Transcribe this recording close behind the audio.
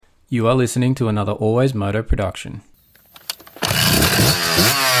You are listening to another Always Moto production.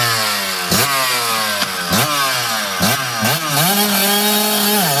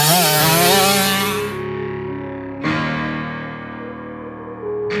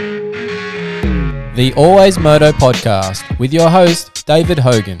 The Always Moto podcast with your host, David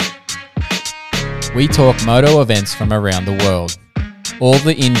Hogan. We talk moto events from around the world. All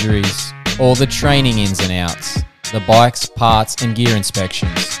the injuries, all the training ins and outs, the bikes, parts and gear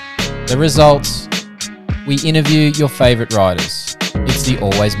inspections. The results, we interview your favourite riders. It's the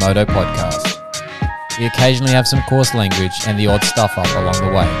Always Moto podcast. We occasionally have some coarse language and the odd stuff up along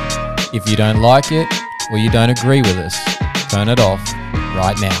the way. If you don't like it or you don't agree with us, turn it off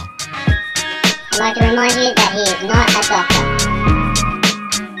right now. I'd like to remind you that he is not a doctor.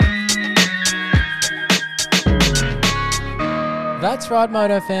 That's right,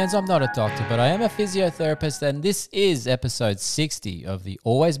 Moto fans, I'm not a doctor, but I am a physiotherapist, and this is episode 60 of the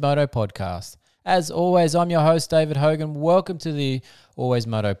Always Moto podcast. As always, I'm your host, David Hogan. Welcome to the Always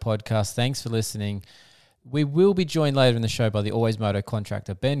Moto podcast. Thanks for listening. We will be joined later in the show by the Always Moto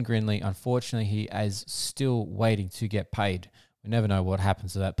contractor, Ben Grinley. Unfortunately, he is still waiting to get paid. We never know what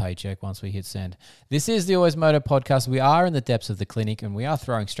happens to that paycheck once we hit send. This is the Always Moto podcast. We are in the depths of the clinic and we are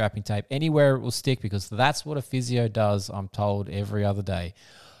throwing strapping tape anywhere it will stick because that's what a physio does, I'm told, every other day.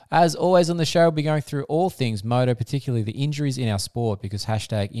 As always on the show, we'll be going through all things moto, particularly the injuries in our sport, because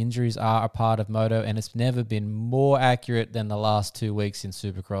hashtag injuries are a part of moto and it's never been more accurate than the last 2 weeks in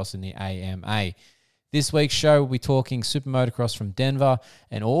Supercross in the AMA. This week's show, we'll be talking Super Motocross from Denver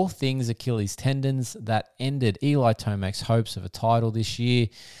and all things Achilles tendons that ended Eli Tomac's hopes of a title this year.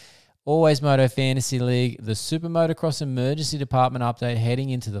 Always Moto Fantasy League, the Super Motocross Emergency Department update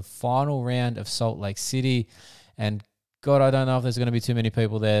heading into the final round of Salt Lake City. And God, I don't know if there's going to be too many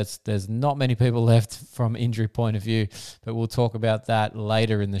people there. There's not many people left from injury point of view, but we'll talk about that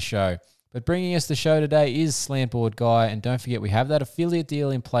later in the show. But bringing us the show today is Slantboard Guy. And don't forget, we have that affiliate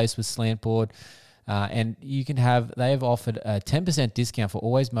deal in place with Slantboard. And they have offered a 10% discount for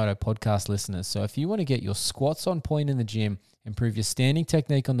Always Moto podcast listeners. So if you want to get your squats on point in the gym, improve your standing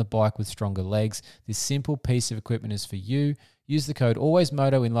technique on the bike with stronger legs, this simple piece of equipment is for you. Use the code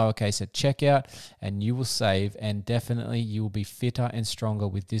ALWAYSMOTO in lowercase at checkout and you will save, and definitely you will be fitter and stronger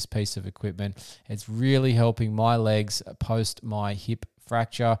with this piece of equipment. It's really helping my legs post my hip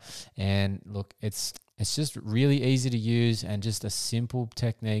fracture. And look, it's just really easy to use and just a simple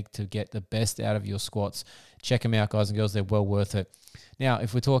technique to get the best out of your squats. Check them out, guys and girls. They're well worth it. Now,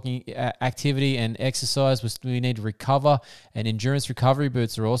 if we're talking activity and exercise, we need to recover, and endurance recovery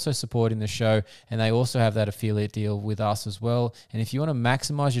boots are also supporting the show, and they also have that affiliate deal with us as well. And if you want to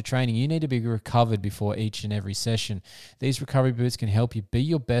maximize your training, you need to be recovered before each and every session. These recovery boots can help you be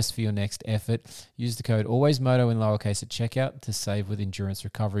your best for your next effort. Use the code ALWAYSMOTO in lowercase at checkout to save with endurance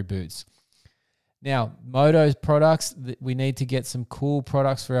recovery boots. Now, Moto's products, we need to get some cool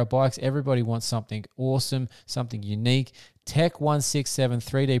products for our bikes. Everybody wants something awesome, something unique. Tech 167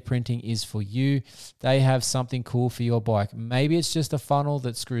 3D printing is for you. They have something cool for your bike. Maybe it's just a funnel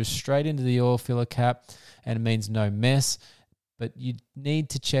that screws straight into the oil filler cap and it means no mess. But you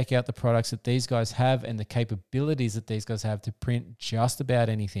need to check out the products that these guys have and the capabilities that these guys have to print just about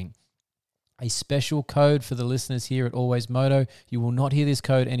anything. A special code for the listeners here at Always Moto. You will not hear this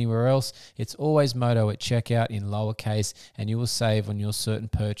code anywhere else. It's Always Moto at checkout in lowercase, and you will save on your certain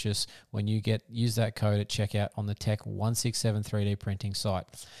purchase when you use that code at checkout on the Tech 167 3D printing site.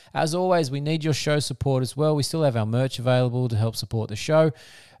 As always, we need your show support as well. We still have our merch available to help support the show.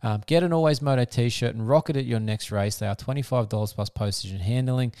 Get an Always Moto t-shirt and rock it at your next race. They are $25 plus postage and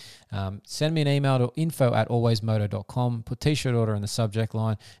handling. Send me an email to info@alwaysmoto.com. Put t-shirt order in the subject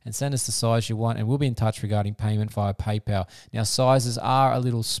line and send us the size you want, and we'll be in touch regarding payment via PayPal. Now, sizes are a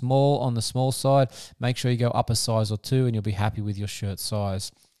little small on the small side. Make sure you go up a size or two and you'll be happy with your shirt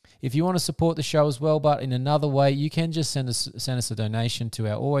size. If you want to support the show as well, but in another way, you can just send us a donation to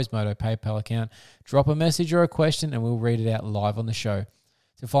our Always Moto PayPal account. Drop a message or a question and we'll read it out live on the show.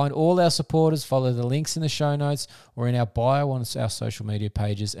 To find all our supporters, follow the links in the show notes or in our bio on our social media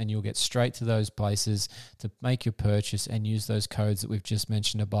pages, and you'll get straight to those places to make your purchase and use those codes that we've just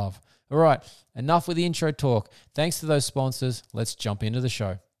mentioned above. All right, enough with the intro talk. Thanks to those sponsors. Let's jump into the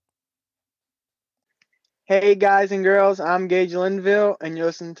show. Hey guys and girls, I'm Gage Linville, and you're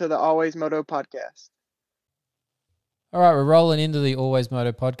listening to the Always Moto podcast. All right, we're rolling into the Always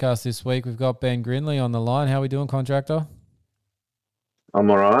Moto podcast this week. We've got Ben Grinley on the line. How are we doing, contractor? I'm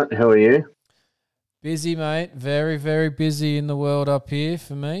all right. How are you? Busy, mate. Very, very busy in the world up here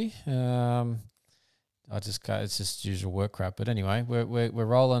for me. It's just usual work crap. But anyway, we're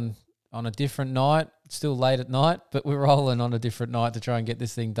rolling on a different night still late at night, but we're rolling on a different night to try and get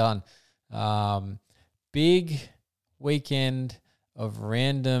this thing done. Big weekend of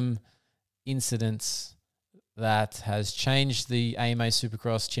random incidents that has changed the AMA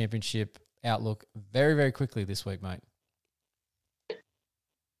Supercross Championship outlook very, very quickly this week, mate.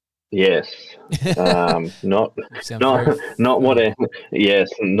 Yes, not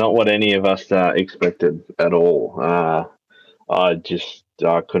what any of us expected at all.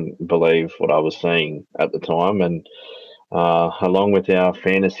 I couldn't believe what I was seeing at the time, and along with our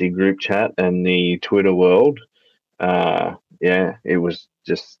fantasy group chat and the Twitter world, it was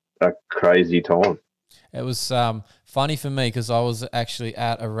just a crazy time. It was funny for me because I was actually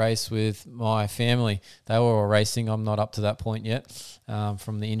at a race with my family. They were all racing. I'm not up to that point yet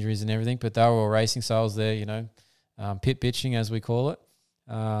from the injuries and everything, but they were all racing. So I was there, pit bitching as we call it.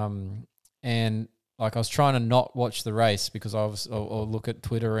 And like I was trying to not watch the race because or look at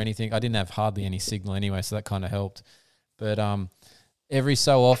Twitter or anything. I didn't have hardly any signal anyway, so that kind of helped. But every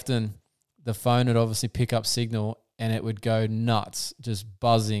so often, the phone would obviously pick up signal and it would go nuts, just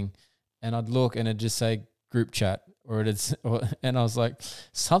buzzing. And I'd look and it'd just say group chat and I was like,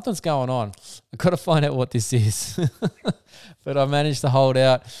 something's going on. I've got to find out what this is. But I managed to hold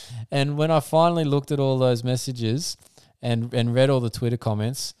out. And when I finally looked at all those messages and read all the Twitter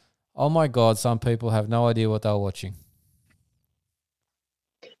comments, oh my God, some people have no idea what they were watching.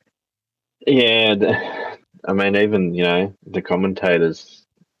 Yeah, I mean, even, the commentators,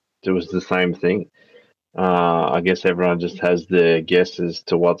 it was the same thing. I guess everyone just has their guesses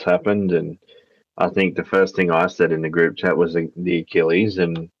to what's happened, and I think the first thing I said in the group chat was the Achilles,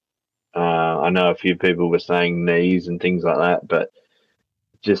 and I know a few people were saying knees and things like that, but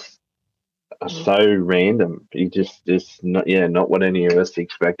just so random. It's not what any of us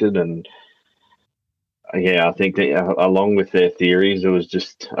expected, and I think that along with their theories, there was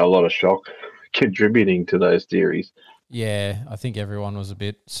just a lot of shock contributing to those theories. Yeah, I think everyone was a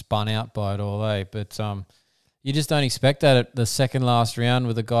bit spun out by it all, But you just don't expect that at the second last round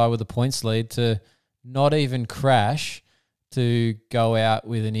with a guy with a points lead to not even crash, to go out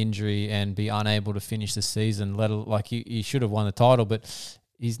with an injury and be unable to finish the season. He should have won the title, but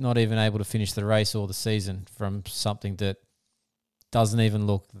he's not even able to finish the race or the season from something that doesn't even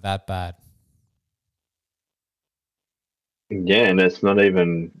look that bad. Yeah, and it's not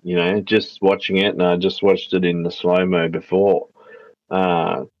even, just watching it, and I just watched it in the slow-mo before.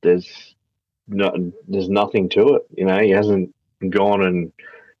 There's nothing to it. He hasn't gone and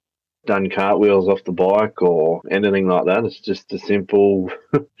done cartwheels off the bike or anything like that. It's just a simple,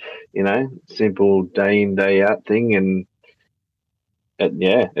 simple day in, day out thing. And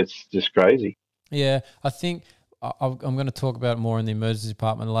it's just crazy. Yeah, I think I'm going to talk about it more in the emergency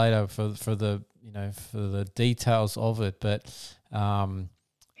department later for the details of it, but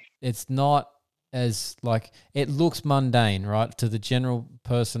it's not as it looks mundane, right? To the general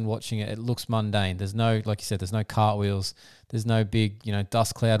person watching it, it looks mundane. There's no, like you said, there's no cartwheels. There's no big,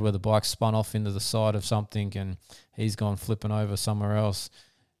 dust cloud where the bike spun off into the side of something and he's gone flipping over somewhere else.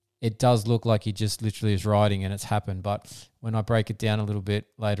 It does look like he just literally is riding and it's happened. But when I break it down a little bit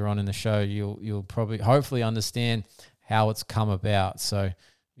later on in the show, you'll probably hopefully understand how it's come about. So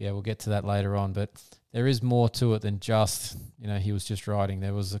yeah, we'll get to that later on. But there is more to it than just, he was just riding.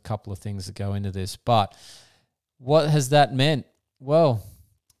 There was a couple of things that go into this. But what has that meant? Well,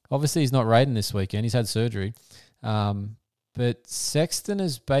 obviously he's not riding this weekend. He's had surgery. But Sexton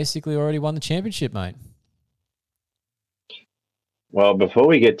has basically already won the championship, mate. Well, before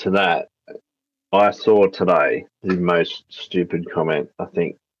we get to that, I saw today the most stupid comment I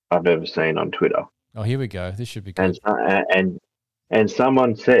think I've ever seen on Twitter. Oh, here we go. This should be good. And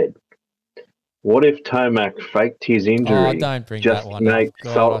someone said, what if Tomac faked his injury? Oh, don't bring that one up.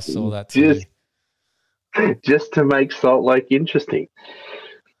 God, I saw that too. Just to make Salt Lake interesting.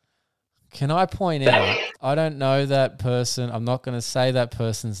 Can I point out, I don't know that person. I'm not going to say that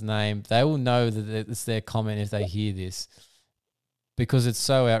person's name. They will know that it's their comment if they hear this because it's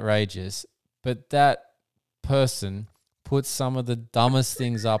so outrageous. But that person puts some of the dumbest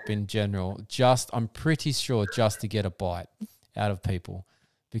things up in general, I'm pretty sure just to get a bite out of people,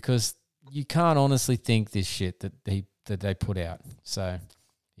 because you can't honestly think this shit that they put out. So,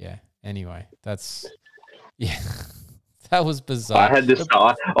 yeah. Anyway, that was bizarre.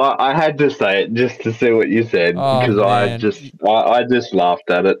 I had to say it just to see what you said because I just laughed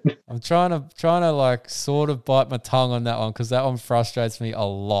at it. I'm trying to sort of bite my tongue on that one because that one frustrates me a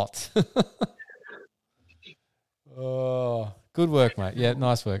lot. Oh, good work, mate. Yeah,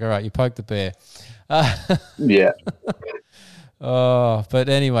 nice work. All right, you poked the bear. Yeah. Oh, but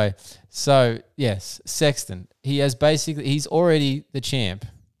anyway, so yes, Sexton. He's already the champ.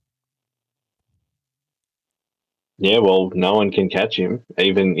 Yeah, well, no one can catch him.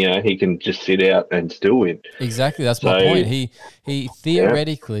 Even, he can just sit out and still win. Exactly, that's my So, point. He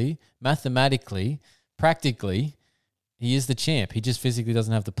theoretically, mathematically, practically, he is the champ. He just physically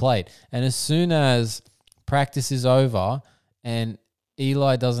doesn't have the plate. And as soon as practice is over and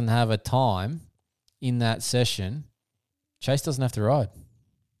Eli doesn't have a time in that session, Chase doesn't have to ride.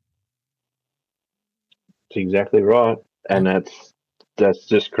 That's exactly right. And that's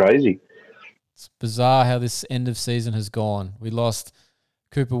just crazy. It's bizarre how this end of season has gone. We lost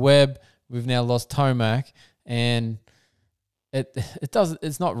Cooper Webb. We've now lost Tomac, and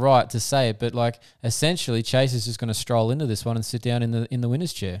it's not right to say it, but like essentially Chase is just going to stroll into this one and sit down in the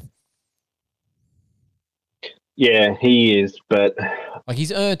winner's chair. Yeah, he is, but like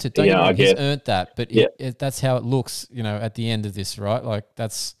he's earned it. Don't get me wrong, he's earned that, but yeah. That's how it looks, at the end of this, right? Like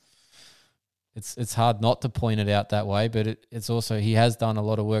it's hard not to point it out that way, but it's also he has done a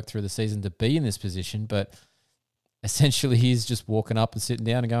lot of work through the season to be in this position, but essentially he's just walking up and sitting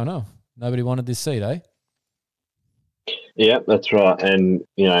down and going, "Oh, nobody wanted this seat, eh?" Yeah, that's right. And,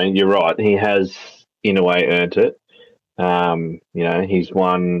 you're right. He has, in a way, earned it. He's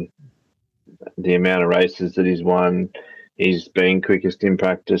won the amount of races that he's won. He's been quickest in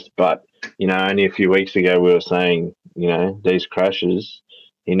practice. But, only a few weeks ago we were saying, these crashes,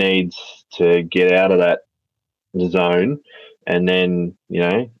 he needs to get out of that zone and then,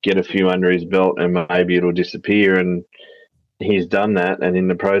 get a few under his belt and maybe it'll disappear. And he's done that. And in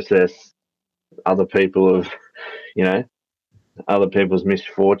the process, other people's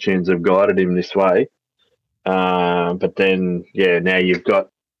misfortunes have guided him this way. But then, now you've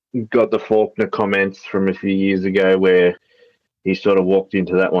got the Faulkner comments from a few years ago where he sort of walked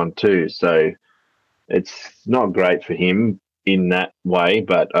into that one too. So it's not great for him in that way,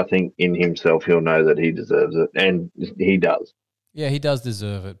 but I think in himself he'll know that he deserves it, and he does. Yeah, he does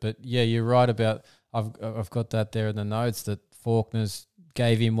deserve it. But yeah, you're right about I've got that there in the notes that Faulkner's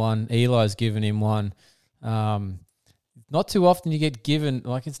gave him one, Eli's given him one. Not too often you get given,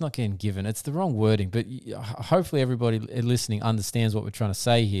 like it's not getting given, it's the wrong wording, but hopefully everybody listening understands what we're trying to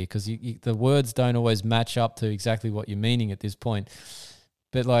say here, because the words don't always match up to exactly what you're meaning at this point.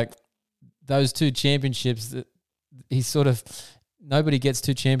 But like those two championships, nobody gets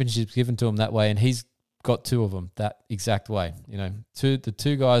two championships given to him that way, and he's got two of them that exact way. The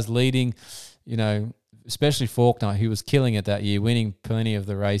two guys leading, especially Faulkner, who was killing it that year, winning plenty of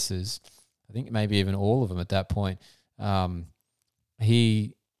the races. I think maybe even all of them at that point.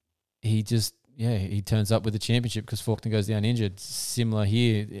 He turns up with the championship because Faulkner goes down injured. Similar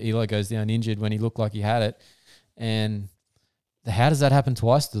here, Eli goes down injured when he looked like he had it. And how does that happen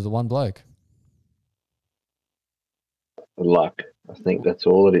twice to the one bloke? Luck. I think that's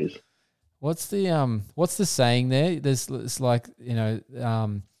all it is. What's the saying there? It's like,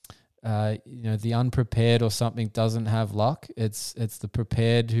 the unprepared or something doesn't have luck. It's the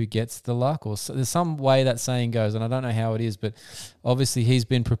prepared who gets the luck, or there's some way that saying goes, and I don't know how it is, but obviously he's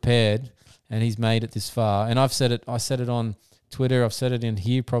been prepared and he's made it this far. And I said it on Twitter, I've said it in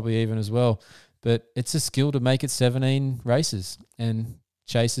here probably even as well, but it's a skill to make it 17 races, and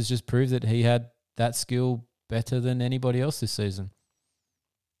Chase has just proved that he had that skill better than anybody else this season.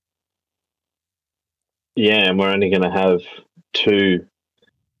 Yeah, and we're only going to have two.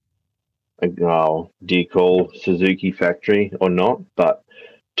 Do you call Suzuki factory or not? But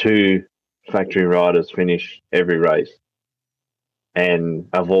two factory riders finish every race. And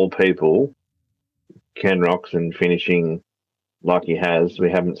of all people, Ken Roczen finishing like he has,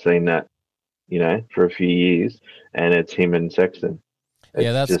 we haven't seen that, for a few years. And it's him and Sexton.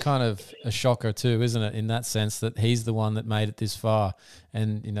 Yeah, that's kind of a shocker too, isn't it? In that sense that he's the one that made it this far.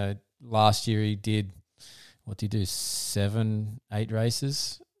 And, last year he did, what did he do? 7-8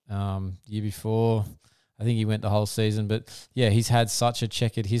 races. Year before, I think he went the whole season. But yeah, he's had such a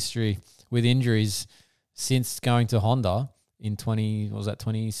checkered history with injuries since going to Honda in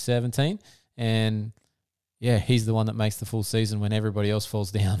 2017? And yeah, he's the one that makes the full season when everybody else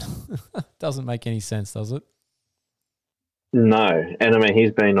falls down. Doesn't make any sense, does it? No. And I mean,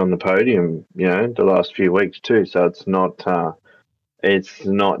 he's been on the podium, the last few weeks too. So it's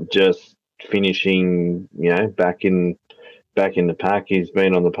not just finishing, back in the pack. He's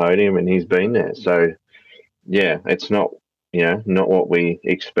been on the podium and he's been there. So yeah, it's not what we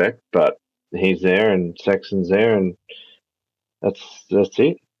expect, but he's there and Sexton's there, and that's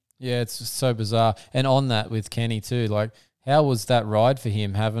it. Yeah, it's just so bizarre. And on that with Kenny too, like how was that ride for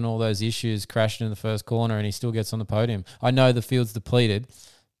him, having all those issues, crashing in the first corner, and he still gets on the podium? I know the field's depleted,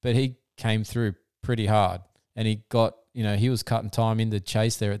 but he came through pretty hard, and he got, he was cutting time into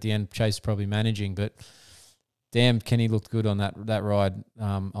Chase there at the end. Chase probably managing, but damn, Kenny looked good on that ride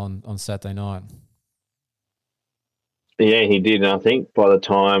on Saturday night. Yeah, he did. And I think by the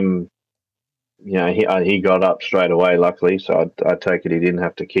time, he got up straight away, luckily. So I take it he didn't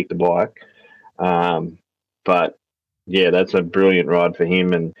have to kick the bike. But yeah, that's a brilliant ride for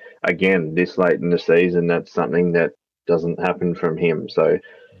him. And again, this late in the season, that's something that doesn't happen from him. So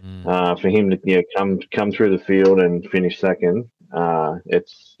for him to come through the field and finish second,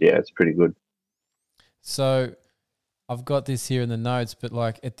 it's pretty good. So I've got this here in the notes, but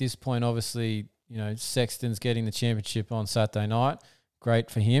like at this point, obviously, Sexton's getting the championship on Saturday night. Great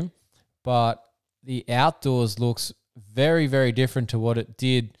for him. But the outdoors looks very, very different to what it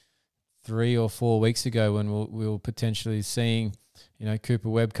did 3 or 4 weeks ago when we were potentially seeing, Cooper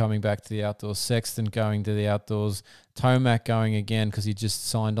Webb coming back to the outdoors, Sexton going to the outdoors, Tomac going again because he just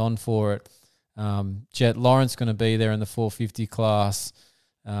signed on for it. Jet Lawrence going to be there in the 450 class.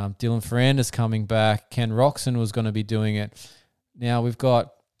 Dylan Ferrandis coming back. Ken Roxon was going to be doing it. Now we've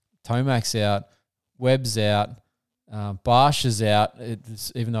got Tomac's out, Webb's out, Barsh is out,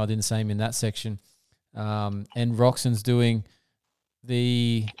 even though I didn't say him in that section. And Roxon's doing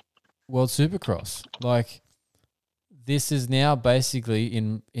the World Supercross. Like, this is now basically,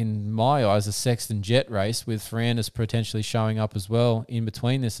 in my eyes, a Sexton Jet race with Ferrandis potentially showing up as well in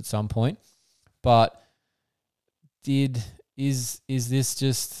between this at some point. But is this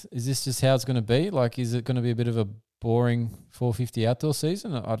just how it's going to be? Like, is it going to be a bit of a boring 450 outdoor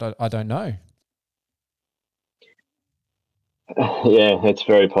season? I don't know. Yeah, it's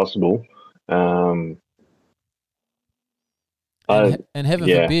very possible. And heaven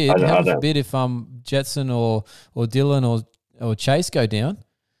forbid if Jetson or Dylan or Chase go down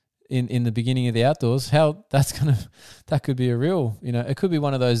in the beginning of the outdoors, that could be a real, it could be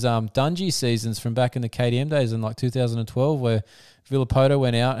one of those Dungey seasons from back in the KTM days in like 2012 where Villapoto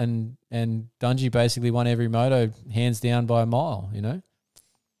went out and Dungey basically won every moto hands down by a mile,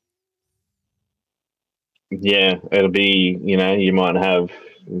 Yeah, it'll be, you might have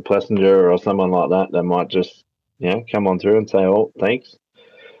Plessinger or someone like that might just, come on through and say, oh, thanks.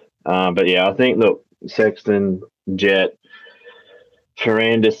 But yeah, I think, look, Sexton, Jet,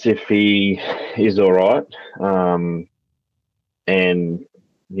 Ferrandis, if he is all right, and,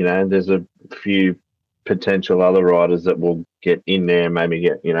 there's a few potential other riders that will get in there, maybe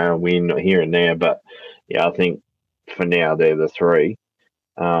get, a win here and there. But yeah, I think for now they're the three.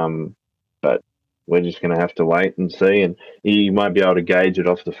 But we're just going to have to wait and see, and you might be able to gauge it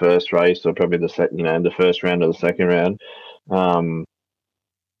off the first race or probably the first round or the second round.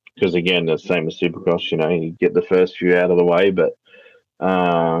 Because again, the same as Supercross, you get the first few out of the way, but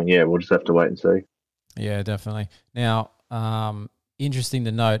we'll just have to wait and see. Yeah, definitely. Now, interesting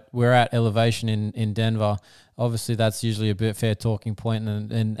to note, we're at elevation in Denver. Obviously, that's usually a bit fair talking point,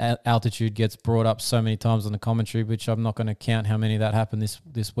 and altitude gets brought up so many times on the commentary, which I'm not going to count how many that happened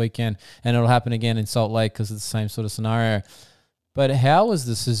this weekend, and it'll happen again in Salt Lake because it's the same sort of scenario. But how was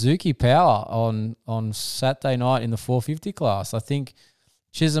the Suzuki power on Saturday night in the 450 class? I think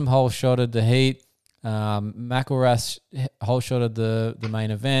Chisholm whole-shotted the heat, McElrath whole-shotted the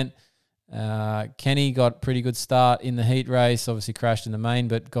main event. Kenny got a pretty good start in the heat race, obviously crashed in the main,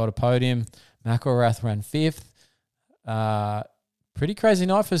 but got a podium. McElrath ran 5th. Pretty crazy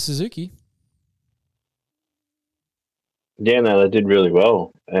night for Suzuki. Yeah, no, they did really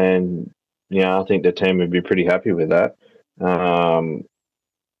well. And, I think the team would be pretty happy with that.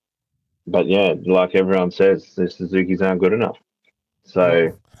 But, yeah, like everyone says, the Suzukis aren't good enough.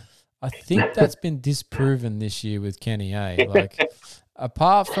 So I think that's been disproven this year with Kenny, Like,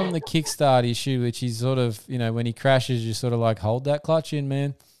 apart from the kickstart issue, which is sort of, when he crashes, you sort of like hold that clutch in,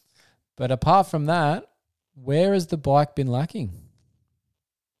 man. But apart from that, where has the bike been lacking?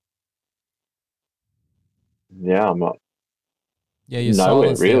 Yeah, I'm not. Yeah, your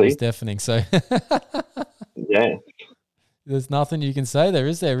silence really was deafening. So yeah, there's nothing you can say there,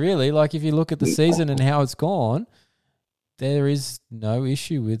 is there? Really? Like, if you look at the season and how it's gone, there is no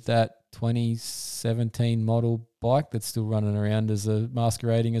issue with that 2017 model bike that's still running around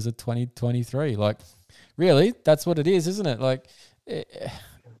masquerading as a 2023. Like, really, that's what it is, isn't it? Like,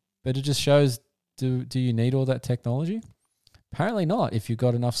 but it just shows. Do you need all that technology? Apparently not. If you've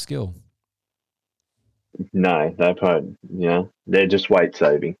got enough skill. No, they're just weight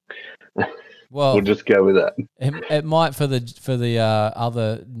saving. Well, we'll just go with that. It might for the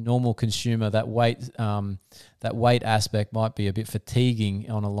other normal consumer, that weight aspect might be a bit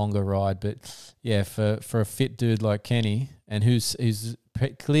fatiguing on a longer ride. But yeah, for a fit dude like Kenny, and who's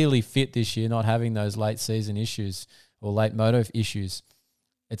clearly fit this year, not having those late season issues or late moto issues,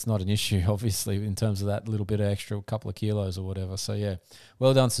 it's not an issue, obviously, in terms of that little bit of extra couple of kilos or whatever. So yeah,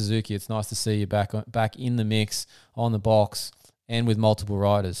 well done, Suzuki. It's nice to see you back in the mix, on the box, and with multiple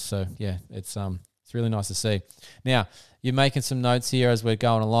riders. So yeah, it's It's really nice to see. Now, you're making some notes here as we're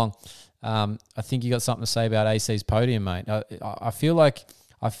going along. I think you got something to say about AC's podium, mate. I feel like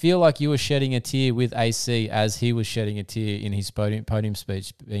you were shedding a tear with AC as he was shedding a tear in his podium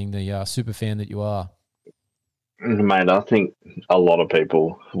speech, being the super fan that you are. Mate, I think a lot of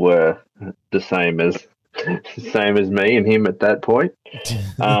people were the same as me and him at that point.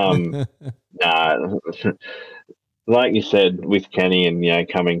 Nah, like you said with Kenny and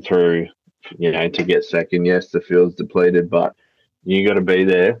coming through, to get second. Yes, the field's depleted, but you got to be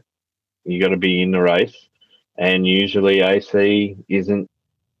there. You got to be in the race, and usually AC isn't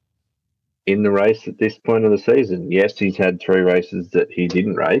in the race at this point of the season. Yes, he's had 3 races that he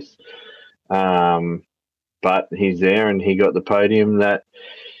didn't race, but he's there and he got the podium that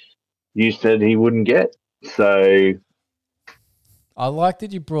you said he wouldn't get. So I like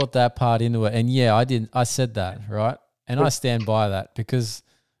that you brought that part into it. And yeah, I said that, right? And I stand by that because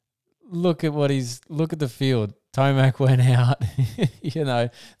look at the field. Tomac went out.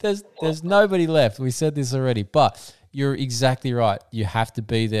 There's nobody left. We said this already, but you're exactly right. You have to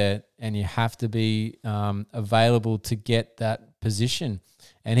be there and you have to be available to get that position.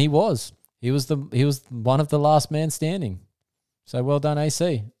 And he was. He was one of the last man standing. So well done,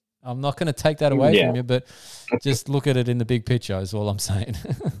 AC. I'm not going to take that away from you, but just look at it in the big picture is all I'm saying.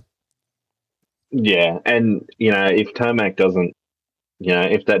 Yeah, and if Tomac doesn't,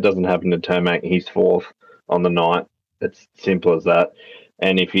 if that doesn't happen to Tomac, he's 4th on the night. It's simple as that.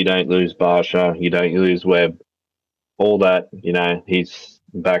 And if you don't lose Barsha, you don't lose Webb, all that, he's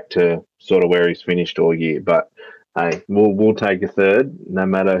back to sort of where he's finished all year. But hey, we'll take a 3rd, no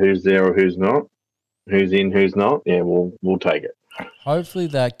matter who's there or who's not, who's in, who's not. Yeah, we'll take it. Hopefully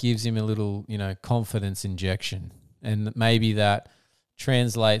that gives him a little, confidence injection, and maybe that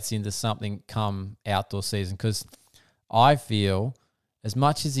translates into something come outdoor season. Because I feel, as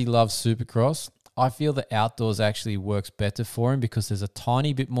much as he loves Supercross, I feel the outdoors actually works better for him because there's a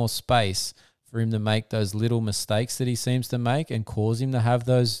tiny bit more space for him to make those little mistakes that he seems to make and cause him to have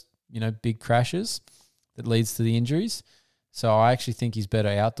those, big crashes that leads to the injuries. So I actually think he's better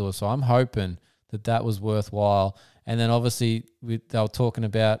outdoors. So I'm hoping that was worthwhile. And then obviously they were talking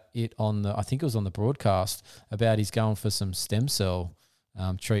about it I think it was on the broadcast, about he's going for some stem cell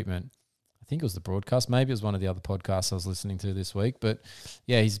treatment. I think it was the broadcast. Maybe it was one of the other podcasts I was listening to this week. But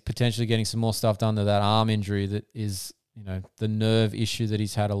yeah, he's potentially getting some more stuff done to that arm injury that is, the nerve issue that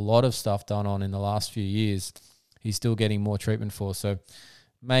he's had a lot of stuff done on in the last few years. He's still getting more treatment for. So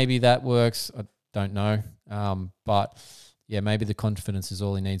maybe that works. I don't know. But yeah, maybe the confidence is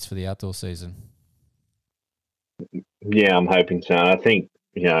all he needs for the outdoor season. Yeah, I'm hoping so. I think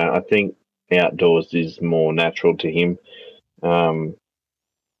outdoors is more natural to him.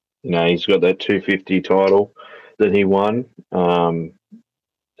 He's got that 250 title that he won. And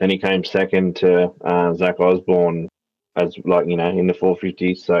he came second to Zach Osborne as in the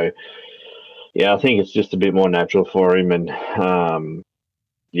 450. So yeah, I think it's just a bit more natural for him, and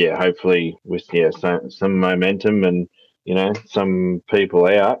hopefully with some momentum and some people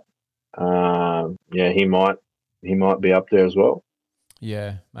out, he might be up there as well.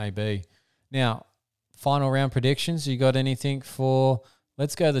 Yeah, maybe. Now, final round predictions. You got anything for?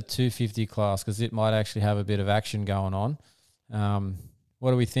 Let's go the 250 class because it might actually have a bit of action going on.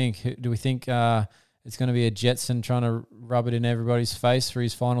 What do we think? Do we think it's going to be a Jetson trying to rub it in everybody's face for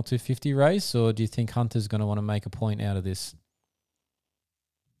his final 250 race, or do you think Hunter's going to want to make a point out of this?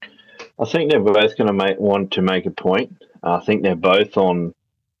 I think they're both going to want to make a point. I think they're both on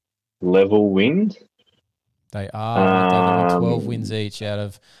level wins. They are. They've 12 wins each out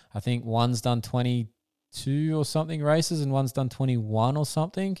of, I think one's done 22 or something races and one's done 21 or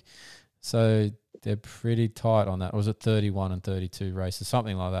something. So they're pretty tight on that. Or was it 31 and 32 races?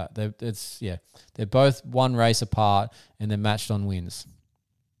 Something like that. They're both one race apart and they're matched on wins.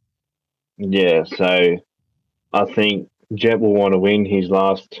 Yeah, so I think Jet will want to win his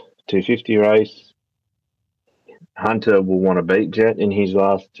last 250 race. Hunter will want to beat Jet in his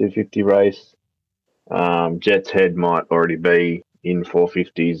last 250 race. Jet's head might already be in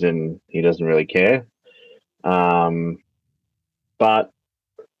 450s and he doesn't really care. But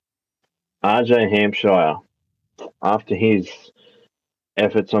RJ Hampshire, after his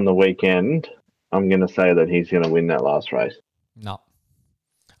efforts on the weekend, I'm going to say that he's going to win that last race. No.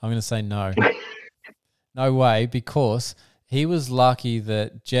 I'm going to say no. No way, because he was lucky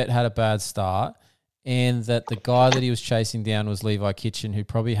that Jet had a bad start and that the guy that he was chasing down was Levi Kitchen, who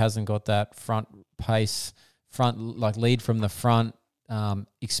probably hasn't got that front pace, lead from the front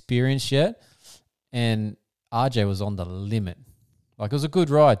experience yet. And RJ was on the limit. It was a good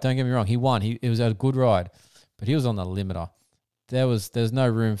ride. Don't get me wrong. He won. It was a good ride, but he was on the limiter. there's no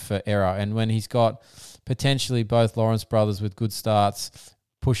room for error. And when he's got potentially both Lawrence brothers with good starts,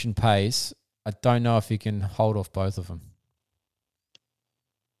 pushing pace, I don't know if he can hold off both of them.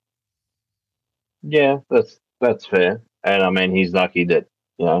 Yeah, that's fair. And I mean, he's lucky that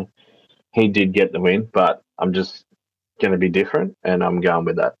he did get the win, but I'm just going to be different, and I'm going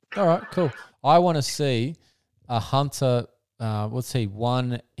with that. All right, cool. I want to see a Hunter. What's he?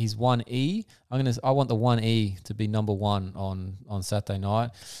 He's 1E. I want the 1E to be number one on Saturday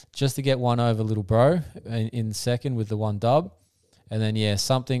night, just to get one over little bro in second with the one dub, and then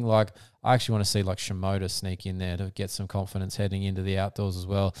something like I actually want to see like Shimoda sneak in there to get some confidence heading into the outdoors as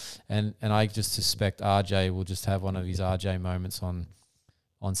well, and I just suspect RJ will just have one of his RJ moments on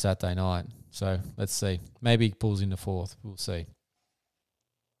Saturday night. So let's see. Maybe he pulls into fourth. We'll see.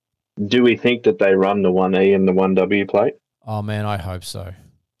 Do we think that they run the 1E and the 1W plate? Oh, man, I hope so.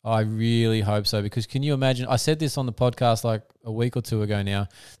 I really hope so, because can you imagine? I said this on the podcast like a week or two ago now,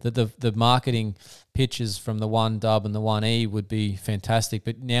 that the marketing pitches from the 1W and the 1E would be fantastic,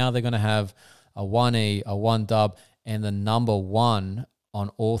 but now they're going to have a 1E, a 1W, and the number one on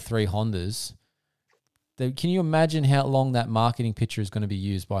all three Hondas. Can you imagine how long that marketing picture is going to be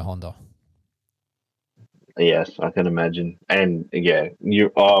used by Honda? Yes, I can imagine. And I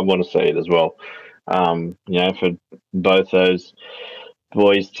want to see it as well. For both those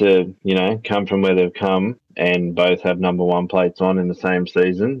boys to, come from where they've come and both have number one plates on in the same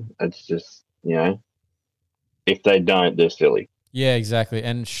season, it's just, if they don't, they're silly. Yeah, exactly.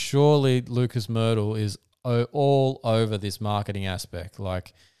 And surely Lucas Myrtle is all over this marketing aspect.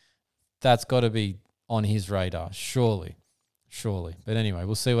 Like, that's got to be on his radar, surely. But anyway,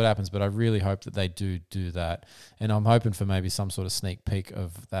 we'll see what happens. But I really hope that they do that. And I'm hoping for maybe some sort of sneak peek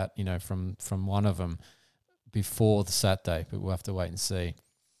of that, from one of them before the Saturday. But we'll have to wait and see.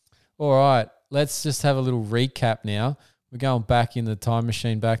 All right, let's just have a little recap now. We're going back in the time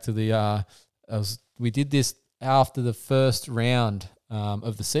machine, back to the we did this after the first round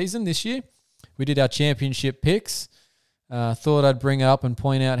of the season this year. We did our championship picks. Thought I'd bring up and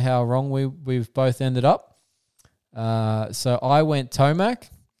point out how wrong we've both ended up. So I went Tomac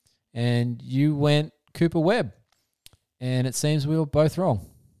and you went Cooper Webb, and it seems we were both wrong.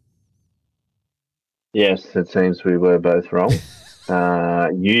 Yes, it seems we were both wrong.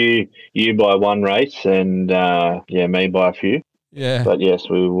 You by one race and me by a few. Yeah. But yes,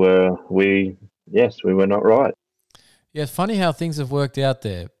 we were not right. Yeah, it's funny how things have worked out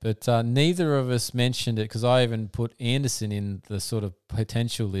there, but neither of us mentioned it, because I even put Anderson in the sort of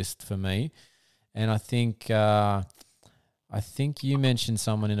potential list for me. And I think you mentioned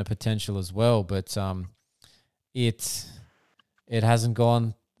someone in a potential as well, but it hasn't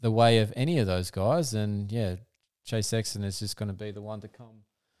gone the way of any of those guys. And Chase Sexton is just going to be the one to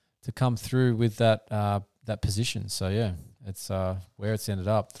come through with that position. So it's where it's ended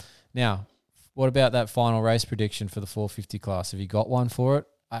up. Now, what about that final race prediction for the 450 class? Have you got one for it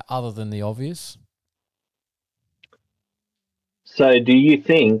other than the obvious? So, do you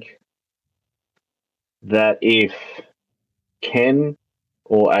think that if Ken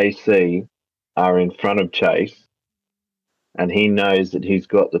or AC are in front of Chase and he knows that he's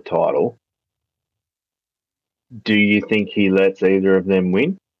got the title, do you think he lets either of them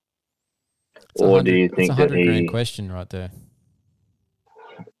win? Or do you think that he... $100,000 question right there.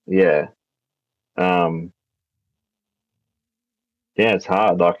 Yeah. It's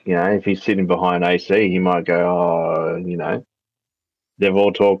hard. Like, if he's sitting behind AC, he might go, they've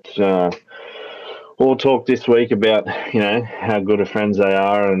all talked this week about, how good of friends they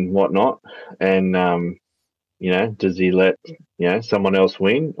are and whatnot. And, does he let, someone else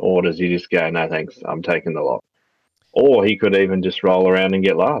win, or does he just go, no, thanks, I'm taking the lot? Or he could even just roll around and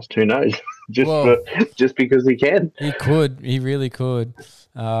get last. Who knows? just because he can. He could. He really could.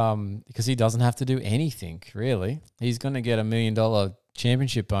 Because he doesn't have to do anything, really. He's going to get $1 million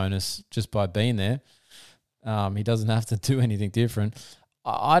championship bonus just by being there. He doesn't have to do anything different.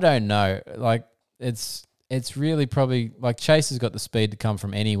 I don't know. Like, it's really probably, like, Chase has got the speed to come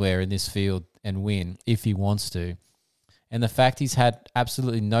from anywhere in this field and win if he wants to. And the fact he's had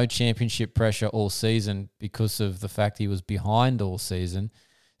absolutely no championship pressure all season because of the fact he was behind all season.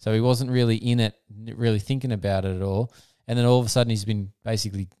 So he wasn't really in it, really thinking about it at all. And then all of a sudden he's been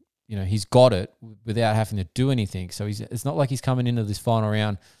basically, he's got it without having to do anything. So it's not like he's coming into this final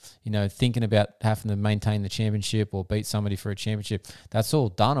round, thinking about having to maintain the championship or beat somebody for a championship. That's all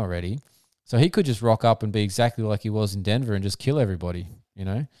done already. So he could just rock up and be exactly like he was in Denver and just kill everybody,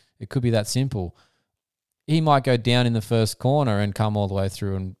 It could be that simple. He might go down in the first corner and come all the way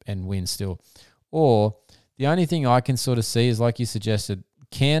through and win still. Or the only thing I can sort of see is, like you suggested,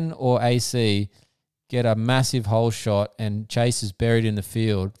 Ken or AC get a massive hole shot and Chase is buried in the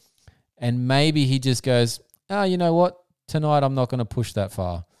field, and maybe he just goes, oh, you know what? Tonight I'm not going to push that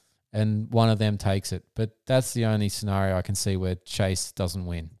far, and one of them takes it. But that's the only scenario I can see where Chase doesn't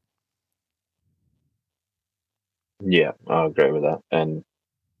win. Yeah, I agree with that. And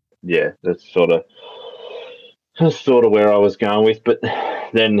yeah, that's sort of where I was going with. But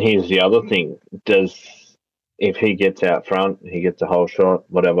then here's the other thing: if he gets out front, he gets a whole shot,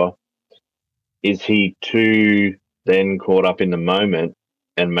 whatever, is he too then caught up in the moment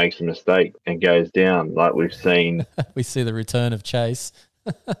and makes a mistake and goes down like we've seen? We see the return of Chase.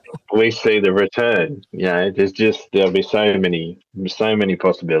 We see the return. There'll be so many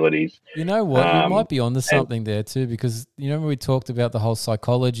possibilities. You know what? You might be onto something there too, because you remember we talked about the whole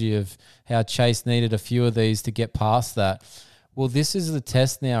psychology of how Chase needed a few of these to get past that. Well, this is the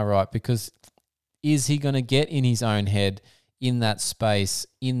test now, right? Because is he going to get in his own head in that space,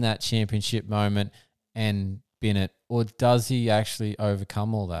 in that championship moment and bin it? Or does he actually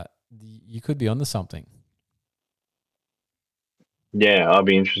overcome all that? You could be onto something. Yeah, I'd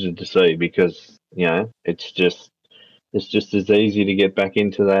be interested to see, because it's just as easy to get back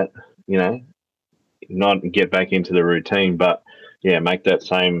into that, not get back into the routine, but make that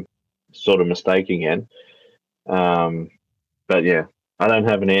same sort of mistake again. But yeah, I don't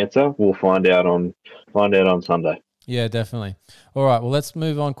have an answer. We'll find out on Sunday. Yeah, definitely. All right, well, let's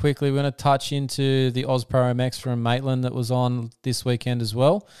move on quickly. We're going to touch into the Oz Pro MX from Maitland that was on this weekend as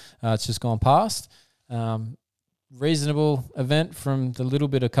well. It's just gone past. Reasonable event from the little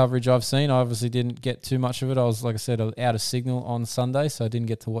bit of coverage I've seen. I obviously didn't get too much of it. I was, like I said, out of signal on Sunday, so I didn't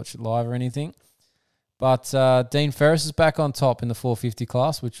get to watch it live or anything. But Dean Ferris is back on top in the 450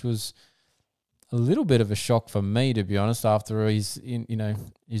 class, which was a little bit of a shock for me, to be honest, after his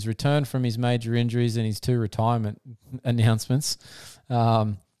return from his major injuries and his 2 retirement announcements.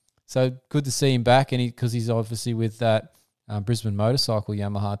 So good to see him back, and because he's obviously with that Brisbane Motorcycle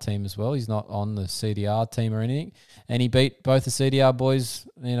Yamaha team as well. He's not on the CDR team or anything. And he beat both the CDR boys,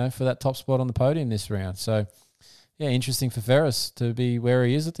 for that top spot on the podium this round. So, yeah, interesting for Ferris to be where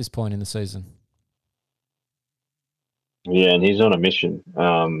he is at this point in the season. Yeah, and he's on a mission.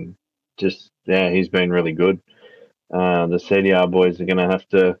 He's been really good. The CDR boys are going to have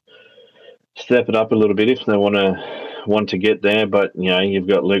to step it up a little bit if they want to get there. But, you've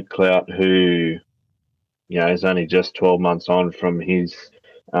got Luke Clout, who he's only just 12 months on from his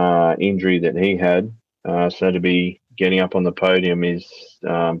injury that he had. So to be getting up on the podium is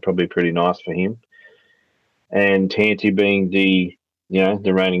probably pretty nice for him. And Tanti being the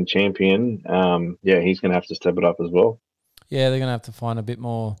reigning champion, he's going to have to step it up as well. Yeah, they're going to have to find a bit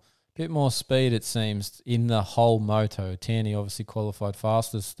more speed, it seems, in the whole moto. Tanti obviously qualified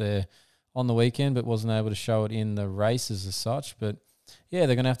fastest there on the weekend, but wasn't able to show it in the races as such. But yeah,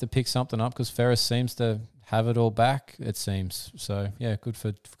 they're going to have to pick something up because Ferris seems to have it all back, it seems. So yeah, good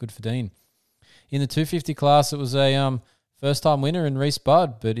for Dean. In the 250 class, it was a first time winner in Reese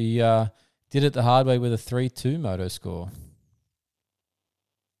Budd, but he did it the hard way with a 3-2 moto score.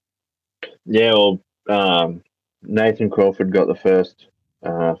 Yeah, well, Nathan Crawford got the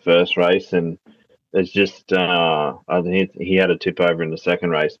first race, and it's just I think he had a tip over in the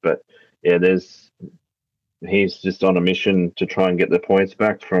second race, but yeah, he's just on a mission to try and get the points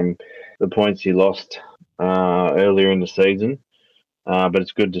back from the points he lost earlier in the season. But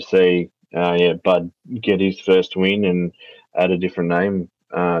it's good to see Bud get his first win and add a different name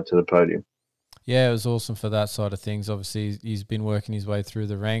to the podium. Yeah, it was awesome for that side of things. Obviously, he's been working his way through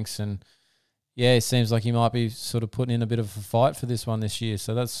the ranks, and yeah, it seems like he might be sort of putting in a bit of a fight for this one this year.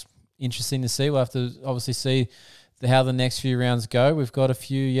 So that's interesting to see. We'll have to obviously see how the next few rounds go. We've got a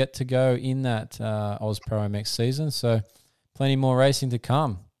few yet to go in that Oz Pro MX season, so plenty more racing to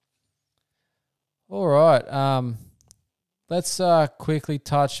come. All right, let's quickly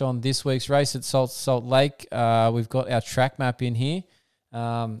touch on this week's race at Salt Lake. We've got our track map in here.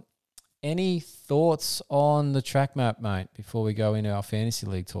 Any thoughts on the track map, mate, before we go into our fantasy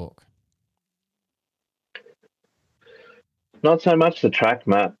league talk? Not so much the track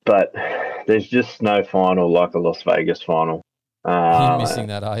map, but there's just no final like a Las Vegas final. You're missing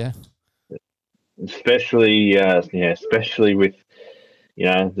that, are you? Especially with,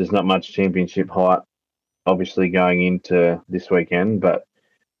 there's not much championship hype, obviously, going into this weekend. But,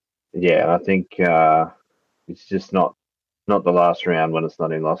 yeah, I think it's just not the last round when it's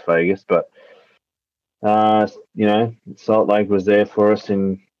not in Las Vegas. But, Salt Lake was there for us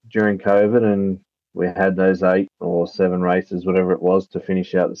during COVID, and we had those 8 or 7 races, whatever it was, to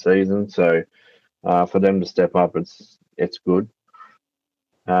finish out the season. So for them to step up, it's good.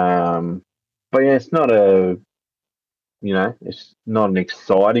 But yeah, it's not it's not an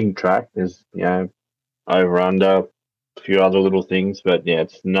exciting track. There's over under, a few other little things, but yeah,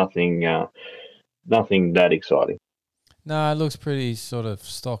 it's nothing that exciting. No, it looks pretty sort of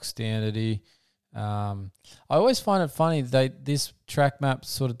stock standardy. I always find it funny this track map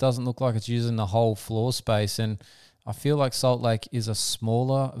sort of doesn't look like it's using the whole floor space, and I feel like Salt Lake is a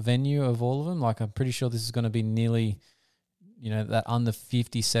smaller venue of all of them. Like, I'm pretty sure this is going to be nearly, that under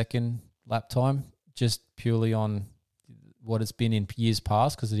 50-second lap time, just purely on what it's been in years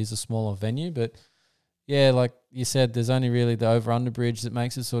past, because it is a smaller venue. But yeah, like you said, there's only really the over-under bridge that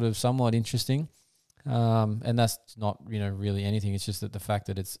makes it sort of somewhat interesting. And that's not, really anything. It's just that the fact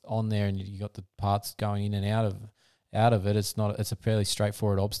that it's on there and you got the parts going in and out of it. It's a fairly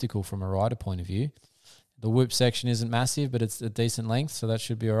straightforward obstacle from a rider point of view. The whoop section isn't massive, but it's a decent length, so that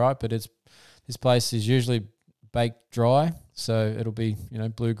should be all right. But this place is usually baked dry, so it'll be,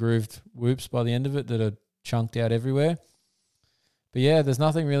 blue grooved whoops by the end of it that are chunked out everywhere. But yeah, there's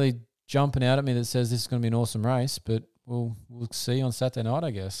nothing really jumping out at me that says this is going to be an awesome race, but we'll see on Saturday night, I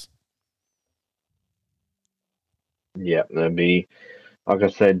guess. Yeah, that'd be, like I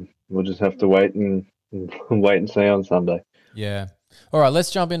said, we'll just have to wait and see on Sunday. Yeah. All right,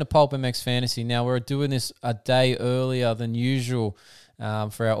 let's jump into Pulp MX Fantasy. Now, we're doing this a day earlier than usual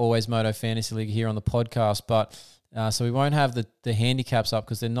for our Always Moto Fantasy League here on the podcast, but so we won't have the handicaps up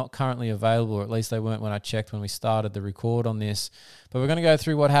because they're not currently available, or at least they weren't when I checked when we started the record on this. But we're going to go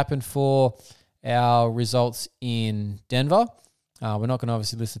through what happened for our results in Denver. We're not going to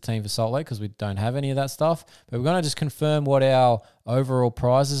obviously list the team for Salt Lake because we don't have any of that stuff, but we're going to just confirm what our overall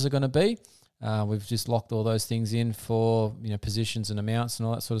prizes are going to be. We've just locked all those things in for positions and amounts and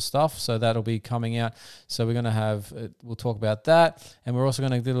all that sort of stuff. So that'll be coming out. So we're going to have, we'll talk about that. And we're also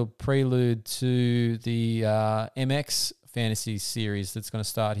going to do a little prelude to the MX Fantasy Series that's going to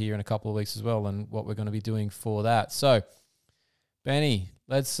start here in a couple of weeks as well, and what we're going to be doing for that. So, Benny,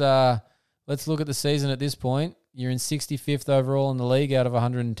 let's look at the season at this point. You're in 65th overall in the league out of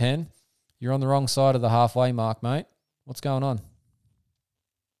 110. You're on the wrong side of the halfway mark, mate. What's going on?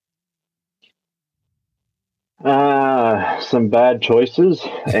 Some bad choices,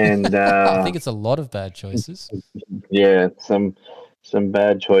 and I think it's a lot of bad choices. Yeah, some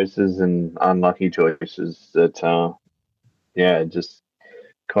bad choices and unlucky choices that just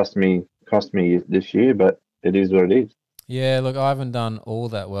cost me this year, but it is what it is. Yeah, look, I haven't done all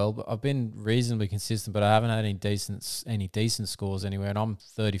that well, but I've been reasonably consistent, but I haven't had any decent scores anywhere, and I'm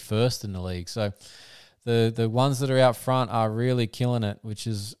 31st in the league. So the ones that are out front are really killing it, which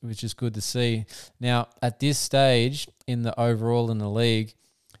is good to see. Now, at this stage in the overall in the league,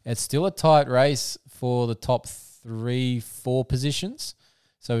 it's still a tight race for the top 3-4 positions.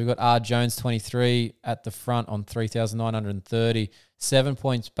 So we've got R. Jones 23 at the front on 3,930. 7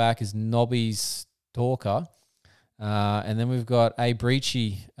 points back is Nobby's Talker. And then we've got A.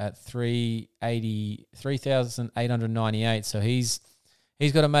 Breachy at 3,898. So he's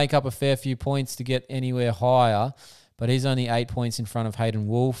got to make up a fair few points to get anywhere higher, but he's only 8 points in front of Hayden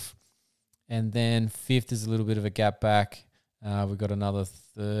Wolf. And then fifth is a little bit of a gap back. We've got another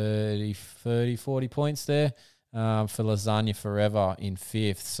 40 points there for Lasagna Forever in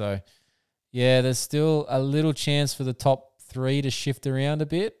fifth. So, yeah, there's still a little chance for the top three to shift around a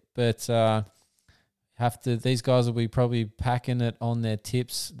bit, but these guys will be probably packing it on their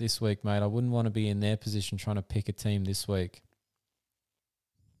tips this week, mate. I wouldn't want to be in their position trying to pick a team this week.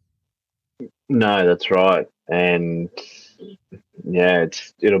 No, that's right. And yeah,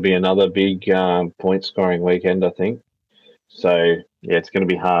 it'll be another big point scoring weekend, I think. So yeah, it's going to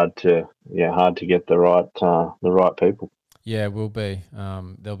be hard to get the right people. Yeah, it will be.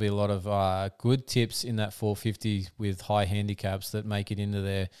 There'll be a lot of good tips in that 450 with high handicaps that make it into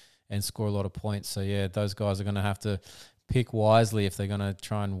there and score a lot of points. So yeah, those guys are going to have to pick wisely if they're going to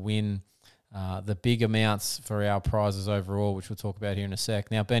try and win the big amounts for our prizes overall, which we'll talk about here in a sec.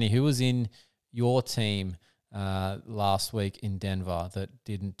 Now, Benny, who was in your team last week in Denver that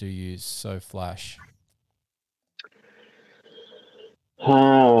didn't do you so flash?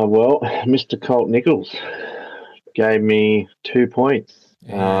 Well, Mr. Colt Nichols gave me 2 points.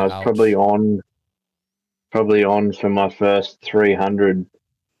 Yeah, I was probably on for my first 300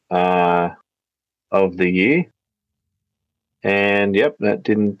 of the year. And yep, that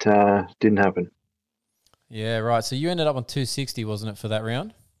didn't happen. Yeah, right. So you ended up on 260, wasn't it, for that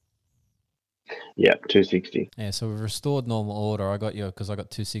round? Yep, 260. Yeah, so we've restored normal order. I got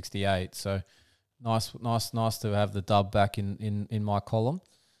 268. So nice to have the dub back in my column.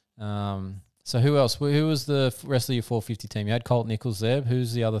 So who else? Who was the rest of your 450 team? You had Colt Nichols there.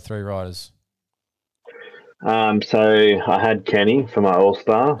 Who's the other three riders? So I had Kenny for my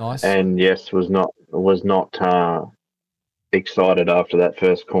All-Star. Nice. And yes, was not excited after that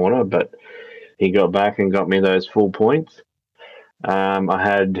first corner, but he got back and got me those full points. I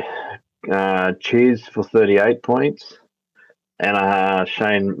had Cheers for 38 points, and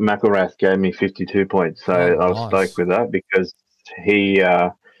Shane McElrath gave me 52 points. So I was stoked with that because he,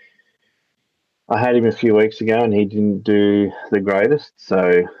 I had him a few weeks ago and he didn't do the greatest.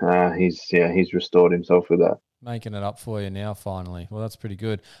 So he's restored himself with that. Making it up for you now, finally. Well, that's pretty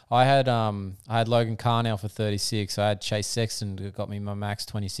good. I had Logan Carnell for 36. I had Chase Sexton that got me my max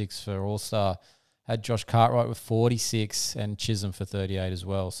 26 for All-Star. Had Josh Cartwright with 46 and Chisholm for 38 as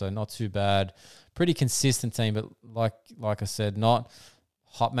well. So not too bad. Pretty consistent team, but like I said, not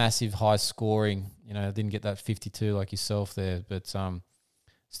massive high scoring. You know, I didn't get that 52 like yourself there, but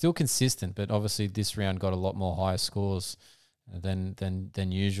still consistent. But obviously this round got a lot more higher scores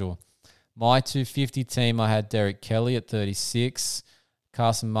than usual. My 250 team, I had Derek Kelly at 36.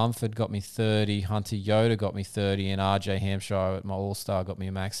 Carson Mumford got me 30. Hunter Yoda got me 30. And RJ Hampshire at my All-Star got me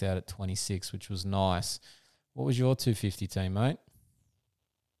a max out at 26, which was nice. What was your 250 team, mate?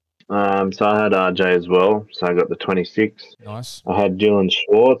 So I had RJ as well. So I got the 26. Nice. I had Dylan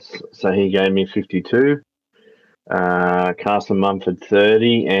Schwartz. So he gave me 52. Carson Mumford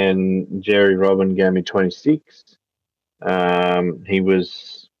 30. And Jerry Robin gave me 26. He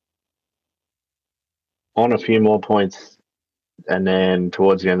was on a few more points, and then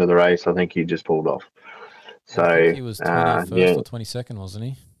towards the end of the race, I think he just pulled off. So I think he was 21st or 22nd, wasn't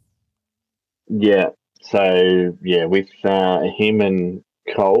he? Yeah. So with him and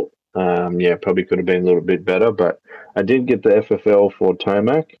Colt, probably could have been a little bit better, but I did get the FFL for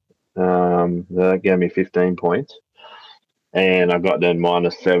Tomac. That gave me 15 points, and I got then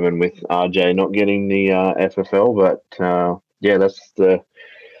 -7 with RJ not getting the FFL, but that's the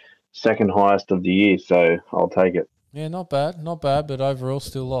second highest of the year, so I'll take it. Yeah, not bad, but overall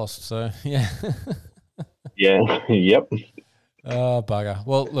still lost. So yeah. Yeah. Yep. Oh bugger.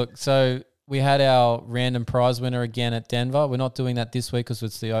 Well, look. So we had our random prize winner again at Denver. We're not doing that this week because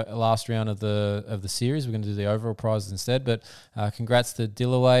it's the last round of the series. We're going to do the overall prizes instead. But congrats to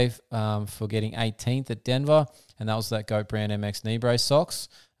Dillaway for getting 18th at Denver, and that was that Goat Brand MX knee brace socks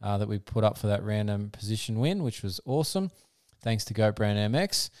that we put up for that random position win, which was awesome. Thanks to Goat Brand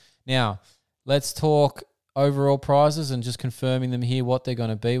MX. Now, let's talk overall prizes and just confirming them here, what they're going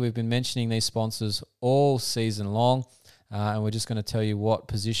to be. We've been mentioning these sponsors all season long, and we're just going to tell you what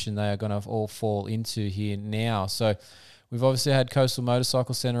position they are going to all fall into here now. So we've obviously had Coastal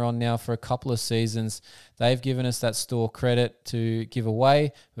Motorcycle Centre on now for a couple of seasons. They've given us that store credit to give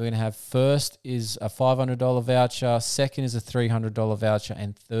away. We're going to have first is a $500 voucher, second is a $300 voucher,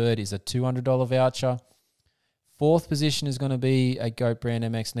 and third is a $200 voucher. Fourth position is going to be a Goat Brand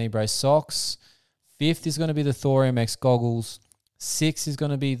MX knee brace socks. Fifth is going to be the Thor MX goggles. Sixth is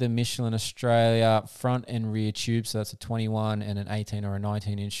going to be the Michelin Australia front and rear tubes. So that's a 21 and an 18 or a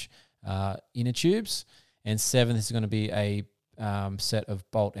 19-inch inner tubes. And seventh is going to be a set of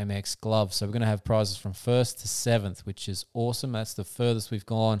Bolt MX gloves. So we're going to have prizes from first to seventh, which is awesome. That's the furthest we've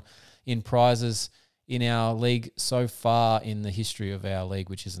gone in prizes in our league so far in the history of our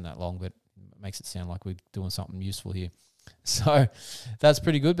league, which isn't that long, but makes it sound like we're doing something useful here. So that's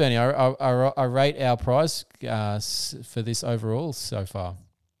pretty good, Benny. I rate our prize for this overall so far.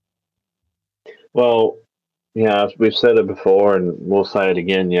 Well, we've said it before and we'll say it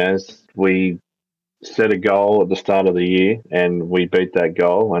again. We set a goal at the start of the year and we beat that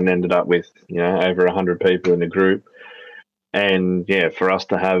goal and ended up with over 100 people in the group. And for us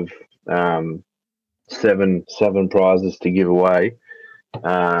to have seven prizes to give away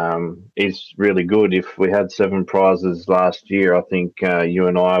is really good. If we had 7 prizes last year, I think you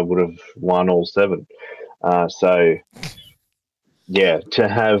and I would have won all 7. To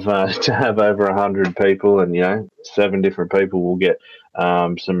have over 100 people and 7 different people will get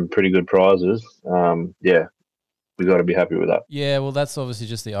some pretty good prizes. We got to be happy with that. Yeah, well, that's obviously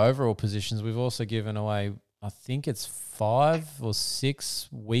just the overall positions. We've also given away, I think it's 5 or 6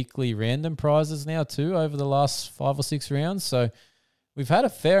 weekly random prizes now too over the last 5 or 6 rounds. So we've had a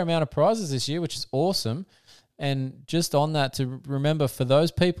fair amount of prizes this year, which is awesome. And just on that, to remember, for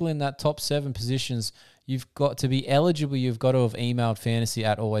those people in that top 7 positions, you've got to be eligible. You've got to have emailed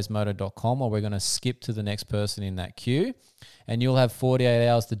fantasy@alwaysmoto.com, or we're going to skip to the next person in that queue. And you'll have 48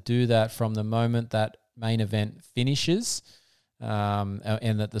 hours to do that from the moment that main event finishes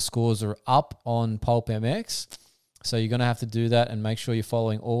and that the scores are up on Pulp MX. So you're going to have to do that and make sure you're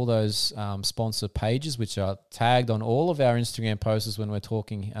following all those sponsor pages, which are tagged on all of our Instagram posts when we're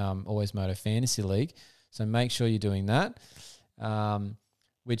talking Always Moto Fantasy League. So make sure you're doing that.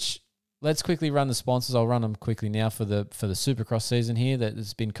 Let's quickly run the sponsors. I'll run them quickly now for the Supercross season here. That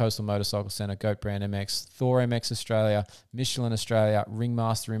has been Coastal Motorcycle Centre, Goat Brand MX, Thor MX Australia, Michelin Australia,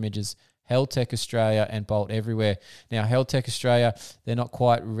 Ringmaster Images, Helltech Australia and Bolt Everywhere. Now, Helltech Australia, they're not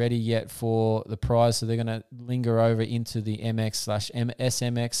quite ready yet for the prize, so they're going to linger over into the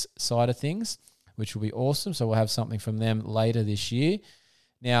MX/SMX side of things, which will be awesome. So we'll have something from them later this year.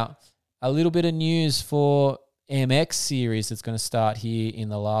 Now, a little bit of news for MX series that's going to start here in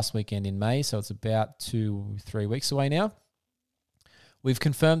the last weekend in May. So it's about 2-3 weeks away now. We've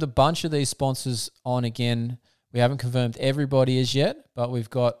confirmed a bunch of these sponsors on again. We haven't confirmed everybody as yet, but we've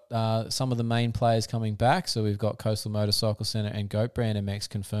got some of the main players coming back. So we've got Coastal Motorcycle Centre and Goat Brand MX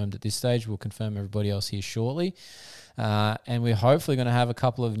confirmed at this stage. We'll confirm everybody else here shortly. And we're hopefully going to have a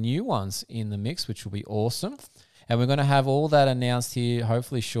couple of new ones in the mix, which will be awesome. And we're going to have all that announced here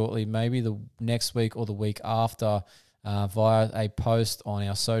hopefully shortly, maybe the next week or the week after, via a post on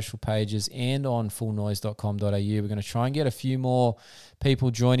our social pages and on fullnoise.com.au. We're going to try and get a few more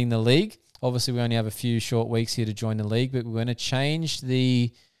people joining the league. Obviously, we only have a few short weeks here to join the league, but we're going to change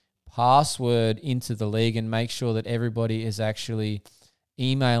the password into the league and make sure that everybody is actually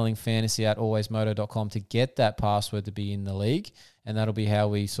emailing fantasy@alwaysmoto.com to get that password to be in the league, and that'll be how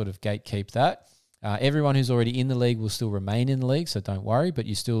we sort of gatekeep that. Everyone who's already in the league will still remain in the league, so don't worry, but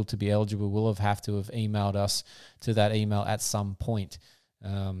you still, to be eligible, will have to have emailed us to that email at some point.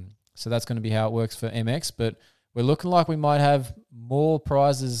 So that's going to be how it works for MX, but we're looking like we might have more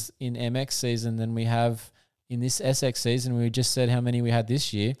prizes in MX season than we have in this SX season. We just said how many we had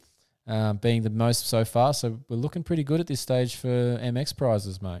this year, being the most so far, so we're looking pretty good at this stage for MX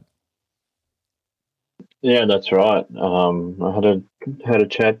prizes, mate. Yeah, that's right. I had a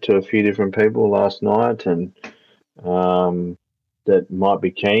chat to a few different people last night, and that might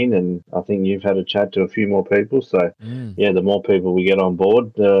be keen. And I think you've had a chat to a few more people. So yeah, the more people we get on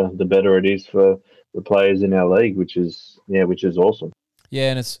board, the better it is for the players in our league, which is awesome. Yeah,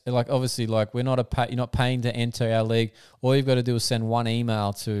 and it's like obviously like you're not paying to enter our league. All you've got to do is send one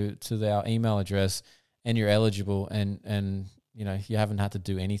email to our email address, and you're eligible. And you know, you haven't had to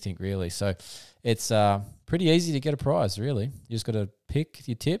do anything really. So it's pretty easy to get a prize, really. You just got to pick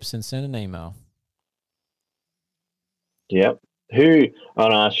your tips and send an email. Yep. I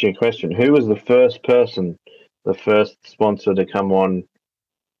want to ask you a question. Who was the first sponsor to come on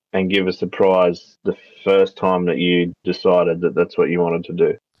and give us a prize the first time that you decided that that's what you wanted to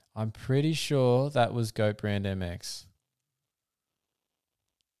do? I'm pretty sure that was Goat Brand MX.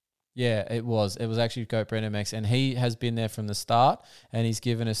 Yeah, it was. It was actually Goat Brand MX, and he has been there from the start, and he's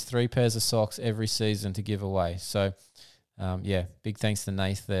given us 3 pairs of socks every season to give away. So, yeah, big thanks to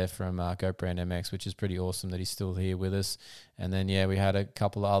Nath there from Goat Brand MX, which is pretty awesome that he's still here with us. And then, yeah, we had a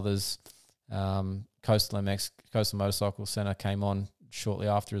couple of others. Coastal MX, Coastal Motorcycle Centre came on shortly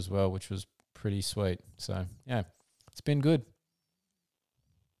after as well, which was pretty sweet. So, yeah, it's been good.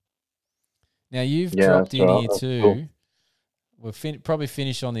 Now, you've dropped in here too. Cool. We'll probably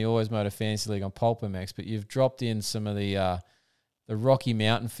finish on the Always Moto Fantasy League on Pulp MX, but you've dropped in some of the Rocky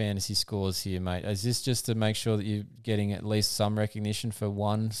Mountain fantasy scores here, mate. Is this just to make sure that you're getting at least some recognition for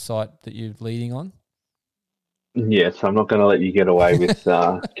one site that you're leading on? Yes, I'm not going to let you get away with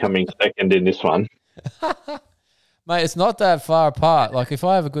coming second in this one. Mate, it's not that far apart. Like, if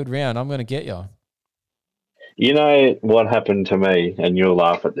I have a good round, I'm going to get you. You know what happened to me, and you'll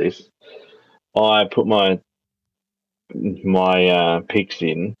laugh at this. I put my picks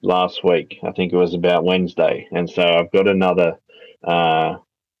in last week. I think it was about Wednesday, and so I've got another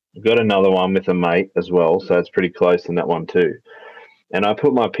one with a mate as well, so it's pretty close in that one too. And I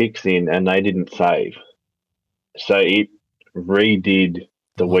put my picks in, and they didn't save, so it redid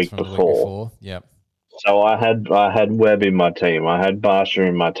the week before. Yep. So I had Webb in my team, I had Barsha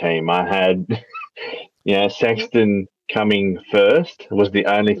in my team, I had Sexton coming first was the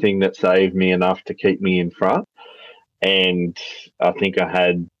only thing that saved me enough to keep me in front. And I think I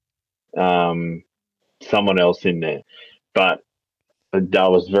had someone else in there. But I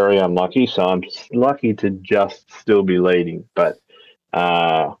was very unlucky, so I'm lucky to just still be leading. But,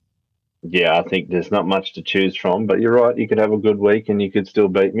 yeah, I think there's not much to choose from. But you're right, you could have a good week and you could still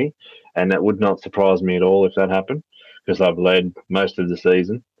beat me. And that would not surprise me at all if that happened, because I've led most of the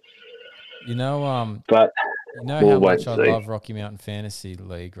season. You know, but how much I love Rocky Mountain Fantasy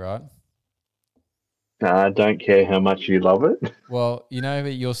League, right? I don't care how much you love it. Well, you know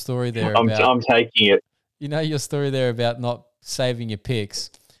your story there I'm taking it. You know your story there about not saving your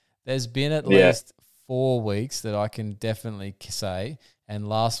picks. There's been at least 4 weeks that I can definitely say, and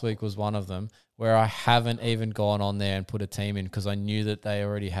last week was one of them, where I haven't even gone on there and put a team in because I knew that they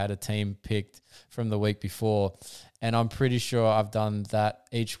already had a team picked from the week before. And I'm pretty sure I've done that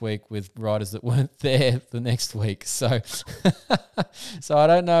each week with riders that weren't there the next week. So so I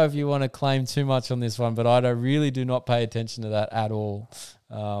don't know if you want to claim too much on this one, but I really do not pay attention to that at all.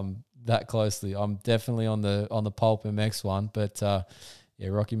 that closely. I'm definitely on the Pulp MX one, but yeah,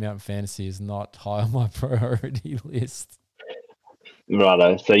 Rocky Mountain Fantasy is not high on my priority list.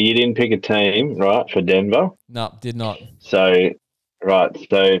 Righto. So you didn't pick a team, right, for Denver? No, did not. So, right.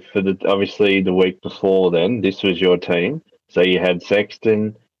 So for obviously the week before then, this was your team. So you had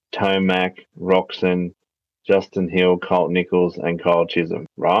Sexton, Tomac, Roxon, Justin Hill, Colt Nichols, and Kyle Chisholm,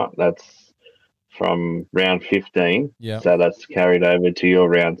 right? That's from round 15. Yeah. So that's carried over to your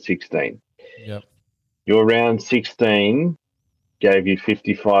round 16. Yep. Your round 16 gave you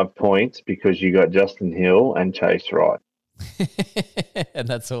 55 points because you got Justin Hill and Chase Wright. And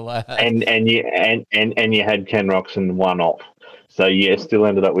that's all I had. And you had Ken Roxon one off. So you still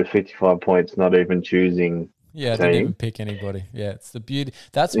ended up with 55 points, not even choosing. Yeah, I didn't even pick anybody. Yeah, it's the beauty.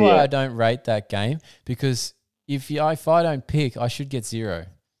 That's why I don't rate that game, because if I don't pick, I should get 0.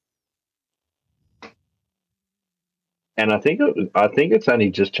 And I think it's only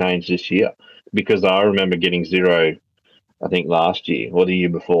just changed this year, because I remember getting 0, I think last year or the year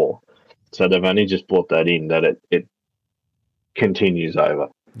before. So they've only just brought that in, that it continues over.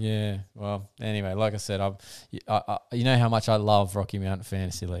 Yeah. Well, anyway, like I said, I you know how much I love Rocky Mountain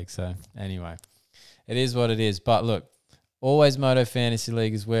Fantasy League. So anyway, it is what it is. But look, Always Moto Fantasy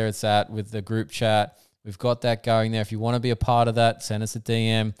League is where it's at with the group chat. We've got that going there. If you want to be a part of that, send us a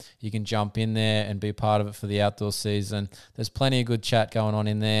DM. You can jump in there and be a part of it for the outdoor season. There's plenty of good chat going on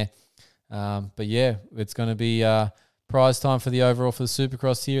in there. But yeah, it's going to be prize time for the overall for the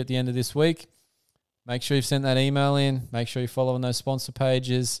Supercross here at the end of this week. Make sure you've sent that email in. Make sure you're following those sponsor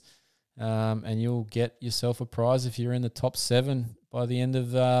pages, and you'll get yourself a prize if you're in the top 7 by the end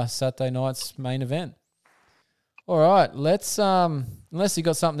of Saturday night's main event. All right, let's unless you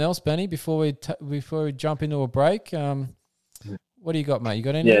got something else, Benny, before we jump into a break. What do you got, mate? You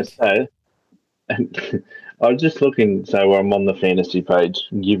got anything? Yeah, so I was just looking. So I'm on the fantasy page,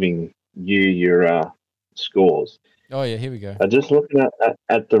 giving you your scores. Oh yeah, here we go. I'm just looking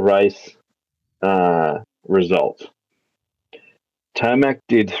at the race results. Tomac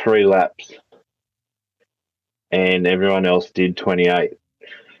did 3 laps, and everyone else did 28.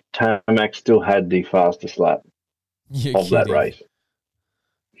 Tomac still had the fastest lap of that race.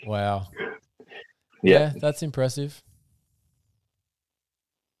 Wow. Yeah, that's impressive.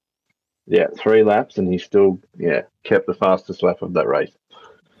 Yeah, 3 laps, and he still kept the fastest lap of that race.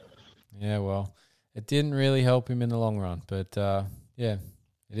 Yeah, well, it didn't really help him in the long run, but yeah,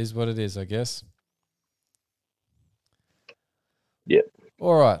 it is what it is, I guess. Yeah.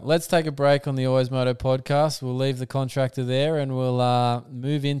 All right, let's take a break on the Always Moto podcast. We'll leave the contractor there and we'll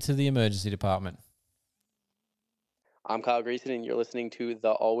move into the emergency department. I'm Kyle Greason, and you're listening to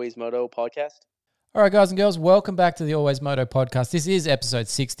the Always Moto podcast. All right, guys and girls, welcome back to the Always Moto podcast. This is episode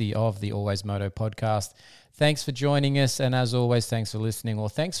 60 of the Always Moto podcast. Thanks for joining us, and as always, thanks for listening, or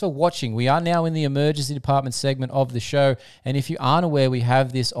thanks for watching. We are now in the emergency department segment of the show, and if you aren't aware, we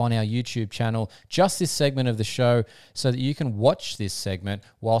have this on our YouTube channel, just this segment of the show, so that you can watch this segment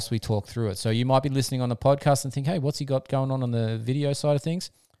whilst we talk through it. So you might be listening on the podcast and think, hey, what's he got going on the video side of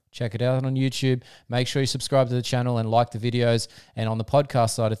things? Check it out on YouTube. Make sure you subscribe to the channel and like the videos. And on the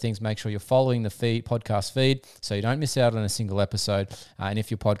podcast side of things, make sure you're following the podcast feed so you don't miss out on a single episode. And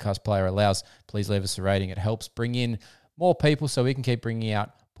if your podcast player allows, please leave us a rating. It helps bring in more people so we can keep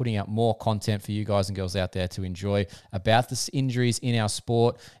putting out more content for you guys and girls out there to enjoy about the injuries in our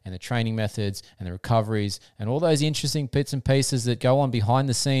sport and the training methods and the recoveries and all those interesting bits and pieces that go on behind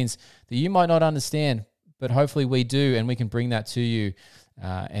the scenes that you might not understand, but hopefully we do, and we can bring that to you.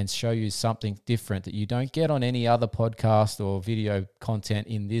 And show you something different that you don't get on any other podcast or video content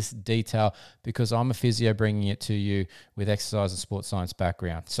in this detail, because I'm a physio bringing it to you with exercise and sports science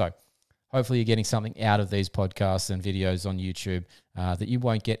background. So hopefully you're getting something out of these podcasts and videos on YouTube that you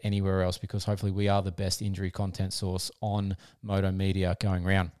won't get anywhere else, because hopefully we are the best injury content source on Moto Media going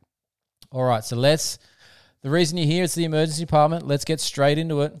around. All right, so the reason you're here is the emergency department. Let's get straight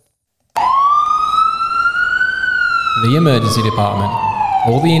into it. The emergency department.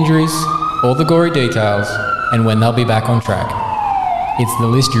 All the injuries, all the gory details, and when they'll be back on track. It's the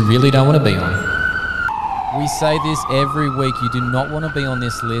list you really don't want to be on. We say this every week. You do not want to be on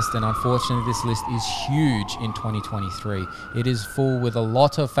this list, and unfortunately this list is huge in 2023. It is full with a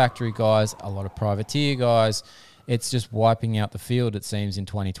lot of factory guys, a lot of privateer guys. It's just wiping out the field, it seems, in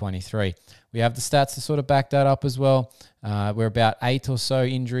 2023. We have the stats to sort of back that up as well. We're about 8 or so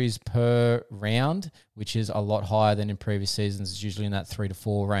injuries per round, which is a lot higher than in previous seasons. It's usually in that 3 to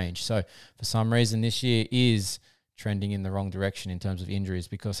 4 range. So for some reason, this year is trending in the wrong direction in terms of injuries,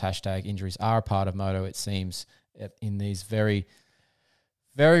 because hashtag injuries are a part of moto, it seems, in these very,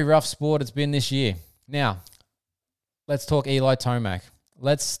 very rough sport it's been this year. Now, let's talk Eli Tomac.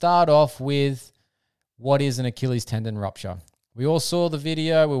 let's start off with what is an Achilles tendon rupture. We all saw the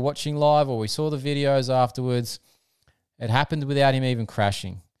video, we're watching live, or we saw the videos afterwards. It happened without him even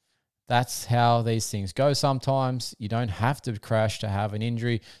crashing. That's how these things go sometimes. You don't have to crash to have an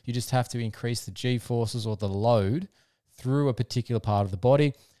injury. You just have to increase the G-forces or the load through a particular part of the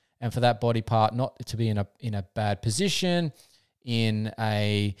body. And for that body part not to be in a bad position, in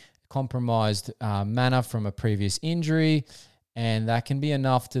a compromised manner from a previous injury. And that can be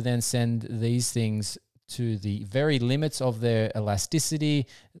enough to then send these things to the very limits of their elasticity,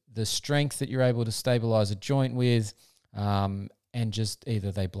 the strength that you're able to stabilize a joint with, and just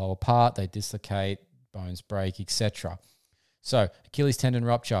either they blow apart, they dislocate, bones break, etc. So Achilles tendon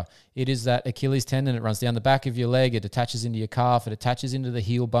rupture. It is that Achilles tendon. It runs down the back of your leg. It attaches into your calf. It attaches into the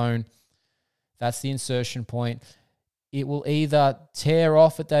heel bone. That's the insertion point. It will either tear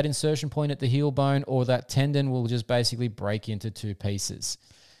off at that insertion point at the heel bone, or that tendon will just basically break into two pieces.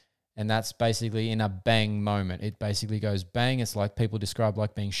 And that's basically in a bang moment. It basically goes bang. It's like people describe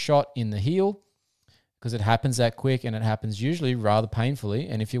like being shot in the heel, because it happens that quick and it happens usually rather painfully.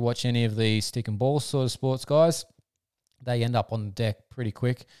 And if you watch any of the stick and ball sort of sports guys, they end up on the deck pretty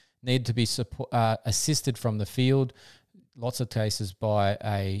quick, need to be assisted from the field, lots of cases by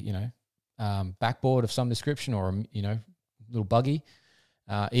a, backboard of some description or a, little buggy.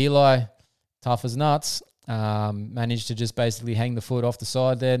 Eli, tough as nuts, managed to just basically hang the foot off the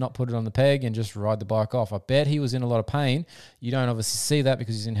side there, not put it on the peg, and just ride the bike off. I bet he was in a lot of pain. You don't obviously see that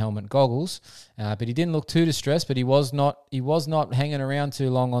because he's in helmet and goggles, but he didn't look too distressed. But he was not hanging around too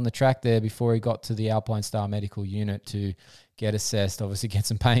long on the track there before he got to the Alpine Star Medical Unit to get assessed. Obviously, get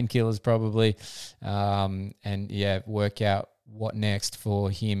some painkillers probably, and work out what next for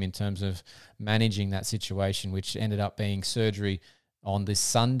him in terms of managing that situation, which ended up being surgery on this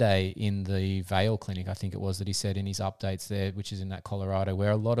Sunday in the Vail Clinic, I think it was, that he said in his updates there, which is in that Colorado,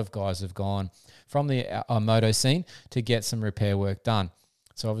 where a lot of guys have gone from the moto scene to get some repair work done.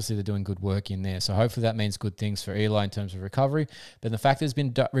 So obviously they're doing good work in there. So hopefully that means good things for Eli in terms of recovery. But the fact there's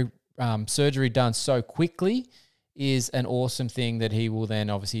been surgery done so quickly is an awesome thing, that he will then,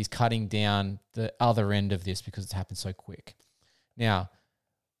 obviously he's cutting down the other end of this because it's happened so quick. Now,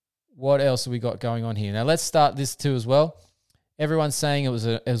 what else have we got going on here? Now let's start this too as well. Everyone's saying it was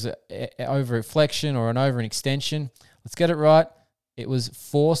a over-flexion or an over-extension. Let's get it right. It was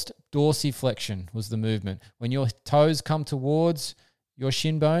forced dorsiflexion was the movement. When your toes come towards your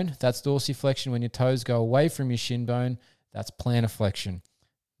shin bone, that's dorsiflexion. When your toes go away from your shin bone, that's plantar flexion.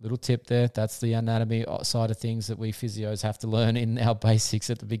 Little tip there. That's the anatomy side of things that we physios have to learn in our basics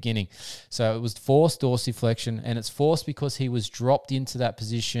at the beginning. So it was forced dorsiflexion, and it's forced because he was dropped into that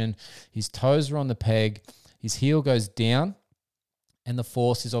position. His toes were on the peg. His heel goes down. And the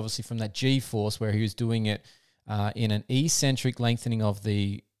force is obviously from that G-force, where he was doing it in an eccentric lengthening of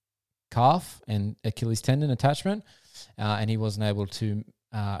the calf and Achilles tendon attachment, and he wasn't able to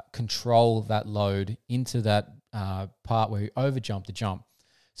control that load into that part where he overjumped the jump.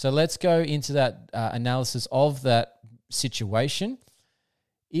 So let's go into that analysis of that situation.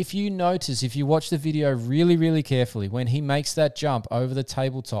 If you notice, if you watch the video really, really carefully, when he makes that jump over the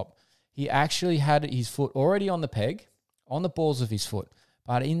tabletop, he actually had his foot already on the peg, on the balls of his foot.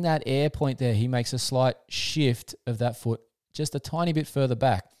 But in that air point there, he makes a slight shift of that foot just a tiny bit further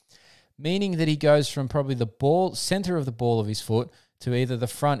back, meaning that he goes from probably the center of the ball of his foot to either the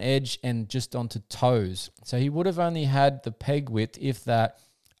front edge and just onto toes. So he would have only had the peg width, if that,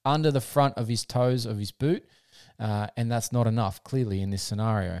 under the front of his toes of his boot, and that's not enough, clearly, in this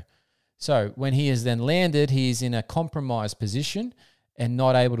scenario. So when he has then landed, he is in a compromised position and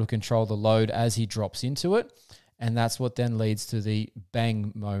not able to control the load as he drops into it. And that's what then leads to the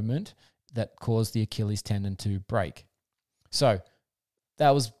bang moment that caused the Achilles tendon to break. So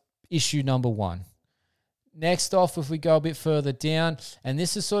that was issue number one. Next off, if we go a bit further down, and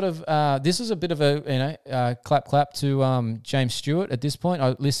this is sort of, this is a bit of a, clap to James Stewart at this point. I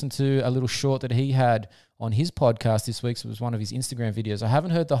listened to a little short that he had on his podcast this week. So it was one of his Instagram videos. I haven't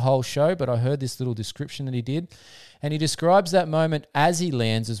heard the whole show, but I heard this little description that he did. And he describes that moment as he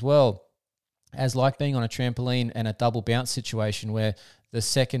lands as well, as like being on a trampoline and a double bounce situation, where the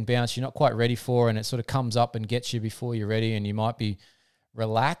second bounce you're not quite ready for, and it sort of comes up and gets you before you're ready, and you might be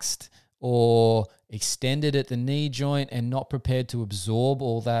relaxed or extended at the knee joint and not prepared to absorb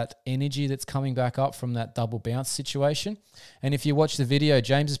all that energy that's coming back up from that double bounce situation. And if you watch the video,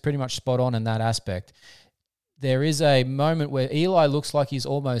 James is pretty much spot on in that aspect. There is a moment where Eli looks like he's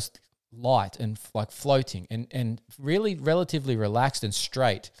almost light and like floating and really relatively relaxed and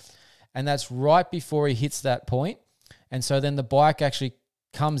straight. And that's right before he hits that point. And so then the bike actually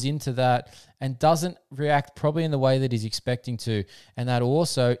comes into that and doesn't react probably in the way that he's expecting to. And that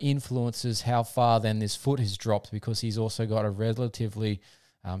also influences how far then this foot has dropped, because he's also got a relatively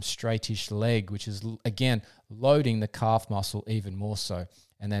straightish leg, which is, again, loading the calf muscle even more so,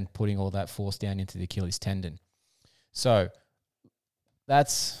 and then putting all that force down into the Achilles tendon. So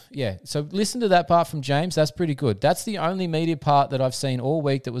so listen to that part from James. That's pretty good. That's the only media part that I've seen all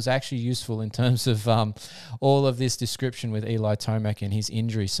week that was actually useful in terms of all of this description with Eli Tomac and his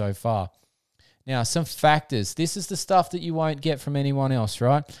injury so far. Now, some factors. This is the stuff that you won't get from anyone else,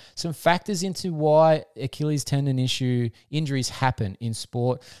 right? Some factors into why Achilles tendon injuries happen in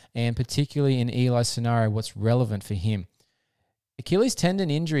sport, and particularly in Eli's scenario, what's relevant for him. Achilles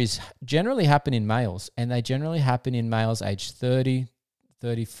tendon injuries generally happen in males, and they generally happen in males aged 30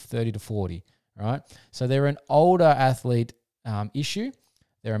 to 40, right? So they're an older athlete issue.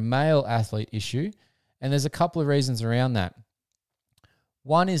 They're a male athlete issue. And there's a couple of reasons around that.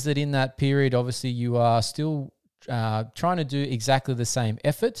 One is that in that period, obviously, you are still trying to do exactly the same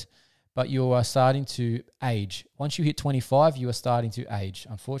effort, but you are starting to age. Once you hit 25, you are starting to age.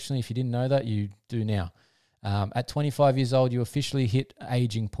 Unfortunately, if you didn't know that, you do now. At 25 years old, you officially hit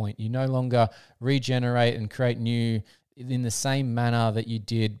aging point. You no longer regenerate and create new in the same manner that you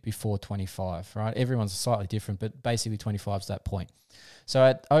did before 25, right? Everyone's slightly different, but basically 25 is that point.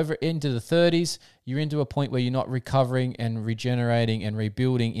 So over into the 30s, you're into a point where you're not recovering and regenerating and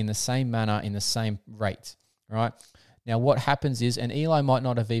rebuilding in the same manner, in the same rate, right? Now, what happens is, and Eli might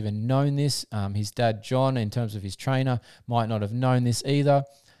not have even known this, his dad, John, in terms of his trainer, might not have known this either,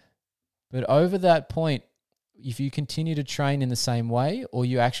 but over that point, if you continue to train in the same way, or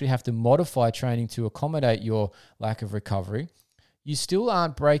you actually have to modify training to accommodate your lack of recovery, you still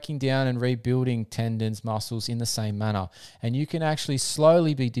aren't breaking down and rebuilding tendons, muscles in the same manner. And you can actually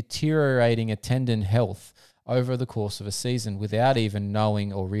slowly be deteriorating a tendon health over the course of a season without even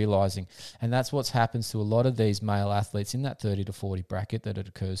knowing or realizing. And that's what happens to a lot of these male athletes in that 30 to 40 bracket that it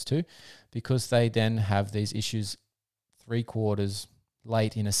occurs to, because they then have these issues 3/4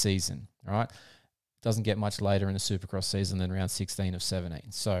 late in a season, all right? Doesn't get much later in the Supercross season than around 16 of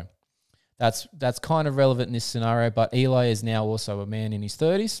 17. So that's kind of relevant in this scenario. But Eli is now also a man in his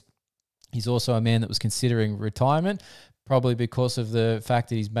 30s. He's also a man that was considering retirement, probably because of the fact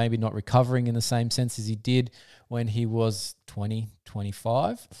that he's maybe not recovering in the same sense as he did when he was 20,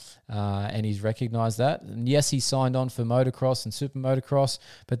 25. And he's recognized that. And yes, he signed on for motocross and super motocross,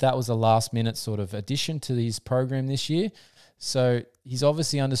 but that was a last minute sort of addition to his program this year. So he's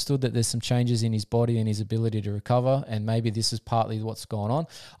obviously understood that there's some changes in his body and his ability to recover, and maybe this is partly what's gone on.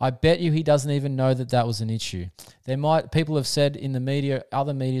 I bet you he doesn't even know that that was an issue. People have said in the media,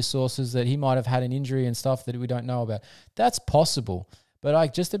 other media sources, that he might have had an injury and stuff that we don't know about. That's possible, but I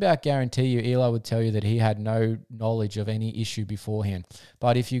just about guarantee you Eli would tell you that he had no knowledge of any issue beforehand.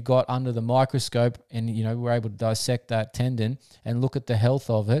 But if you got under the microscope and were able to dissect that tendon and look at the health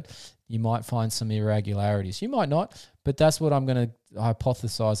of it, you might find some irregularities. You might not, but that's what I'm going to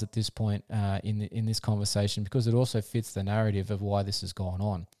hypothesize at this point in this conversation, because it also fits the narrative of why this has gone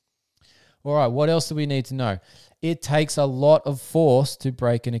on. All right, what else do we need to know? It takes a lot of force to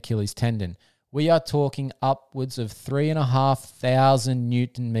break an Achilles tendon. We are talking upwards of 3,500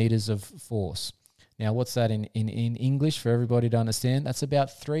 Newton meters of force. Now, what's that in English for everybody to understand? That's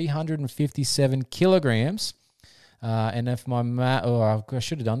about 357 kilograms. And if my I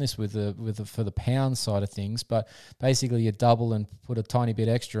should have done this for the pound side of things, but basically you double and put a tiny bit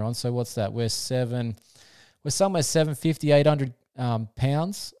extra on. So what's that? We're somewhere 750, 800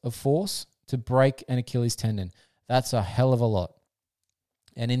 pounds of force to break an Achilles tendon. That's a hell of a lot.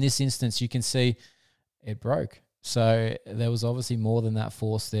 And in this instance, you can see it broke. So there was obviously more than that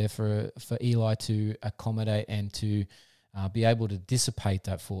force there for Eli to accommodate and to be able to dissipate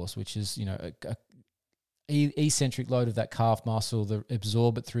that force, which is a eccentric load of that calf muscle,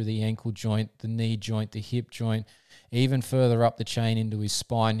 absorb it through the ankle joint, the knee joint, the hip joint, even further up the chain into his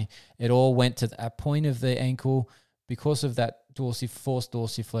spine. It all went to that point of the ankle because of that forced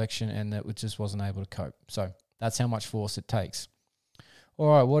dorsiflexion, and that it just wasn't able to cope. So that's how much force it takes. All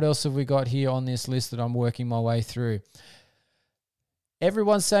right, what else have we got here on this list that I'm working my way through?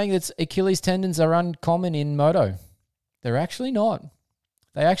 Everyone's saying that Achilles tendons are uncommon in moto. They're actually not.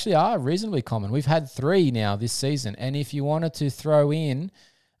 They actually are reasonably common. We've had 3 now this season. And if you wanted to throw in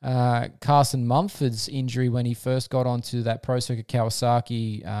Carson Mumford's injury when he first got onto that Pro Circuit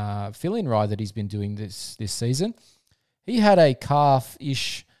Kawasaki fill-in ride that he's been doing this season, he had a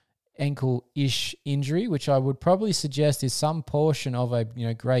calf-ish, ankle-ish injury, which I would probably suggest is some portion of a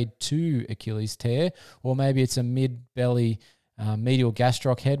grade 2 Achilles tear, or maybe it's a mid-belly medial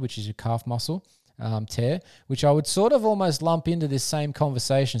gastroc head, which is your calf muscle. tear, which I would sort of almost lump into this same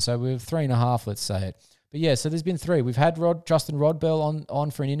conversation. So we're 3.5, let's say it. But yeah, so there's been 3. We've had Justin Rodbell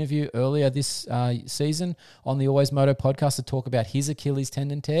on for an interview earlier this season on the Always Moto podcast to talk about his Achilles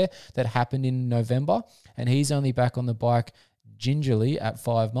tendon tear that happened in November. And he's only back on the bike gingerly at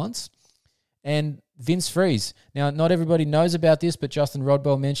 5 months. And Vince Freeze. Now, not everybody knows about this, but Justin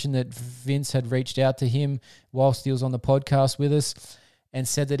Rodbell mentioned that Vince had reached out to him whilst he was on the podcast with us and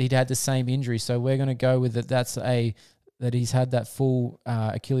said that he'd had the same injury. So we're going to go with it. That he's had that full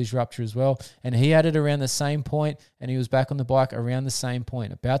Achilles rupture as well. And he had it around the same point, and he was back on the bike around the same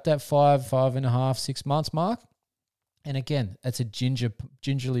point, about that 5.5, 6 months mark. And again, that's a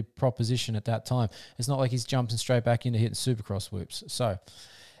gingerly proposition at that time. It's not like he's jumping straight back into hitting Supercross whoops. So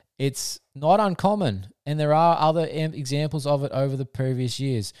it's not uncommon, and there are other examples of it over the previous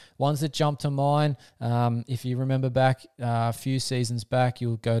years. Ones that jump to mind, if you remember back a few seasons back,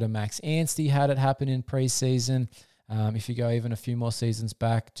 you'll go to Max Anstey, had it happen in preseason. If you go even a few more seasons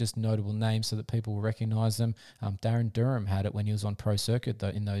back, just notable names so that people will recognize them. Darren Durham had it when he was on Pro Circuit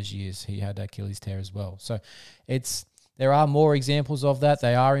in those years. He had Achilles tear as well. So there are more examples of that.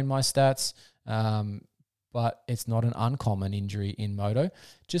 They are in my stats. But it's not an uncommon injury in moto.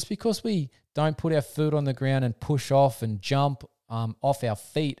 Just because we don't put our foot on the ground and push off and jump off our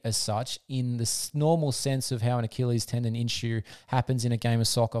feet as such, in the normal sense of how an Achilles tendon injury happens in a game of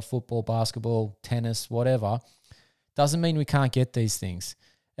soccer, football, basketball, tennis, whatever, doesn't mean we can't get these things.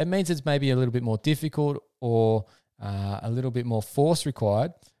 It means it's maybe a little bit more difficult or a little bit more force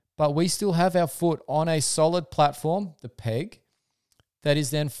required, but we still have our foot on a solid platform, the peg, that is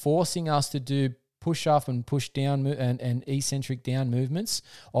then forcing us to do push up and push down and eccentric down movements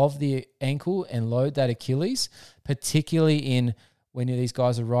of the ankle and load that Achilles, particularly in when these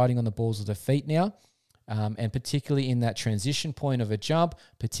guys are riding on the balls of their feet now, and particularly in that transition point of a jump,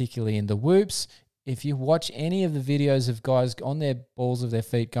 particularly in the whoops. If you watch any of the videos of guys on their balls of their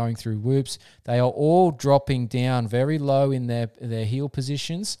feet going through whoops, they are all dropping down very low in their heel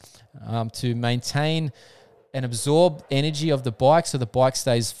positions to maintain and absorb energy of the bike so the bike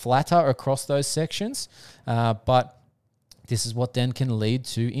stays flatter across those sections. But this is what then can lead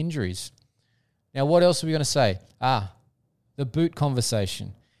to injuries. Now, what else are we going to say? The boot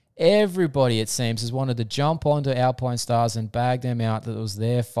conversation. Everybody, it seems, has wanted to jump onto Alpinestars and bag them out that it was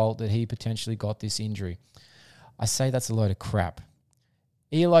their fault that he potentially got this injury. I say that's a load of crap.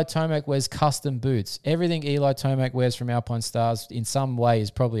 Eli Tomac wears custom boots. Everything Eli Tomac wears from Alpinestars in some way is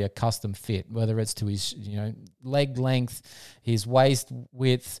probably a custom fit, whether it's to his leg length, his waist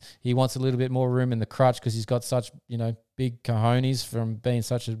width. He wants a little bit more room in the crutch because he's got such big cojones from being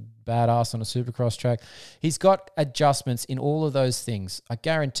such a badass on a Supercross track. He's got adjustments in all of those things. I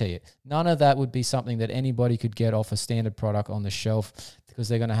guarantee it. None of that would be something that anybody could get off a standard product on the shelf, because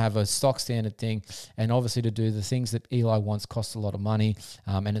they're going to have a stock standard thing. And obviously to do the things that Eli wants costs a lot of money,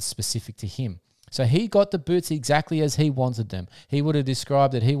 and it's specific to him. So he got the boots exactly as he wanted them. He would have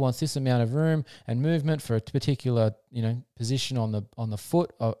described that he wants this amount of room and movement for a particular position on the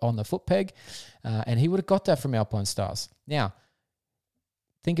foot peg, and he would have got that from Alpinestars. Now,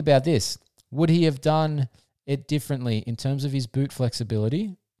 think about this. Would he have done it differently in terms of his boot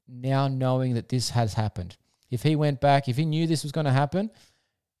flexibility now knowing that this has happened? If he went back, if he knew this was going to happen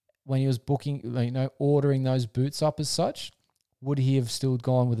when he was booking, ordering those boots up as such, would he have still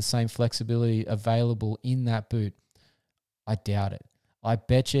gone with the same flexibility available in that boot? I doubt it. I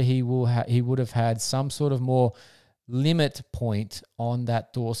bet you he would have had some sort of more limit point on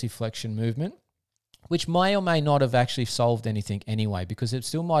that dorsiflexion movement, which may or may not have actually solved anything anyway, because it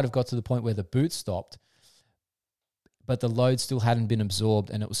still might have got to the point where the boot stopped, but the load still hadn't been absorbed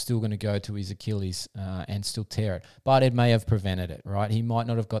and it was still going to go to his Achilles and still tear it. But it may have prevented it, right? He might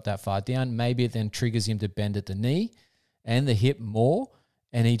not have got that far down. Maybe it then triggers him to bend at the knee and the hip more,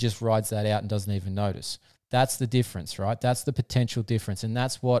 and he just rides that out and doesn't even notice. That's the difference, right? That's the potential difference. And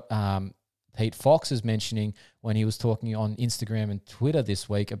that's what Pete Fox is mentioning when he was talking on Instagram and Twitter this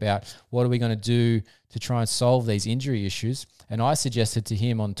week about what are we going to do to try and solve these injury issues. And I suggested to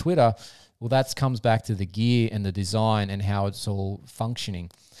him on Twitter, well, that comes back to the gear and the design and how it's all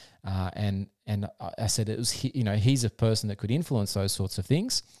functioning. And I said it was he's a person that could influence those sorts of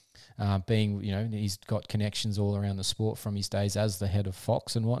things. He's got connections all around the sport from his days as the head of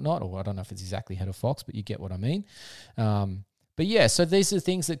Fox and whatnot, or I don't know if it's exactly head of Fox, but you get what I mean. But yeah, so these are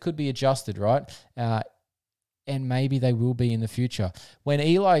things that could be adjusted, right? And maybe they will be in the future. When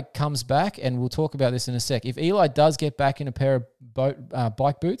Eli comes back, and we'll talk about this in a sec, if Eli does get back in a pair of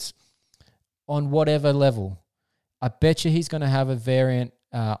bike boots on whatever level, I bet you he's going to have a variant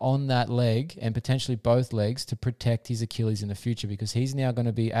on that leg and potentially both legs to protect his Achilles in the future, because he's now going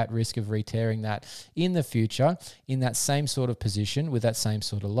to be at risk of re-tearing that in the future in that same sort of position with that same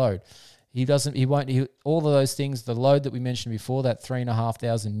sort of load. All of those things, the load that we mentioned before, that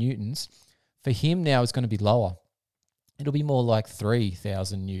 3,500 newtons, for him now is going to be lower. It'll be more like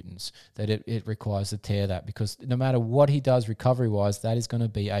 3,000 newtons that it requires to tear that, because no matter what he does recovery-wise, that is going to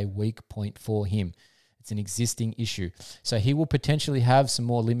be a weak point for him. It's an existing issue. So he will potentially have some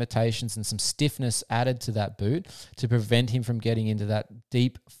more limitations and some stiffness added to that boot to prevent him from getting into that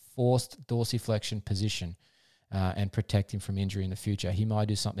deep forced dorsiflexion position and protect him from injury in the future. He might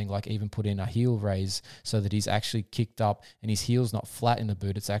do something like even put in a heel raise so that he's actually kicked up and his heel's not flat in the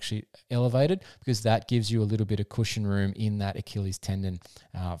boot, it's actually elevated, because that gives you a little bit of cushion room in that Achilles tendon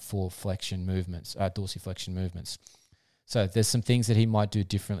for flexion movements, dorsiflexion movements. So there's some things that he might do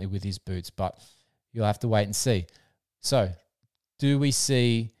differently with his boots, but you'll have to wait and see. So do we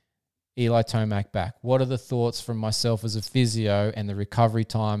see Eli Tomac back? What are the thoughts from myself as a physio and the recovery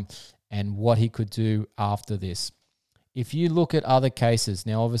time and what he could do after this? If you look at other cases,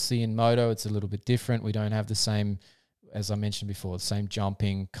 now obviously in moto it's a little bit different. We don't have the same, as I mentioned before, the same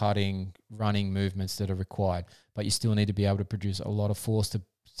jumping, cutting, running movements that are required, but you still need to be able to produce a lot of force to,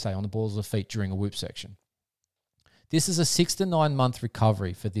 say, on the balls of the feet during a whoop section. This is a 6 to 9 month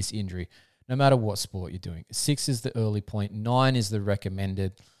recovery for this injury, no matter what sport you're doing. 6 is the early point, 9 is the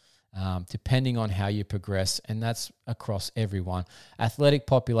recommended, depending on how you progress, and that's across everyone. Athletic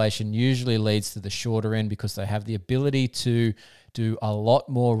population usually leads to the shorter end because they have the ability to do a lot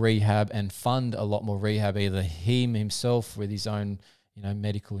more rehab and fund a lot more rehab, either him himself with his own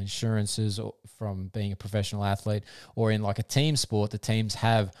medical insurances or from being a professional athlete, or in like a team sport, the teams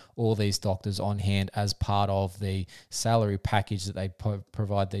have all these doctors on hand as part of the salary package that they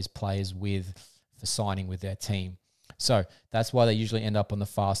provide these players with for signing with their team. So that's why they usually end up on the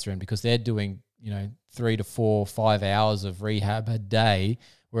faster end, because they're doing 3 to 4, 5 hours of rehab a day,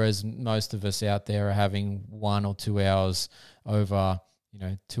 whereas most of us out there are having 1 or 2 hours over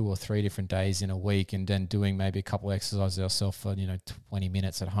 2 or 3 different days in a week, and then doing maybe a couple of exercises ourselves for 20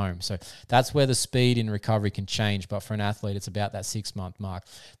 minutes at home. So that's where the speed in recovery can change. But for an athlete, it's about that 6 month mark.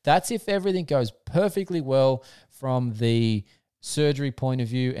 That's if everything goes perfectly well from the surgery point of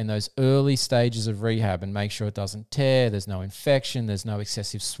view and those early stages of rehab, and make sure it doesn't tear, there's no infection, there's no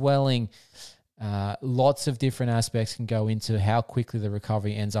excessive swelling. Lots of different aspects can go into how quickly the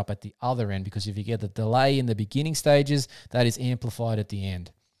recovery ends up at the other end, because if you get the delay in the beginning stages, that is amplified at the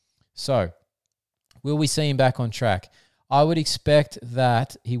end. So will we see him back on track? I would expect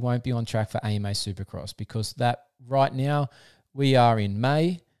that he won't be on track for AMA Supercross, because that right now we are in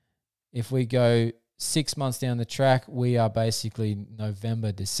May. If we go 6 months down the track, we are basically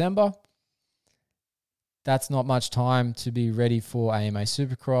November, December. That's not much time to be ready for AMA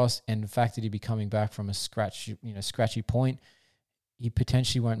Supercross, and the fact that he'd be coming back from a scratchy point, he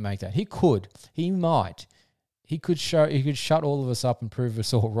potentially won't make that. He could, he might, he could shut all of us up and prove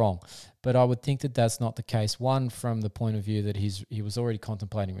us all wrong. But I would think that that's not the case. One, from the point of view that he was already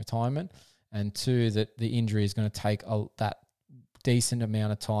contemplating retirement, and two, that the injury is going to take that decent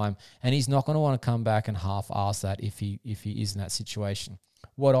amount of time, and he's not going to want to come back and half-ass that if he is in that situation.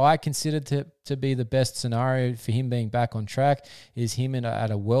 What I consider to be the best scenario for him being back on track is him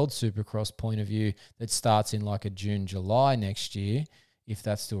at a World Supercross point of view that starts in like a June, July next year, if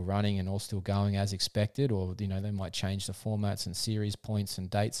that's still running and all still going as expected, or they might change the formats and series points and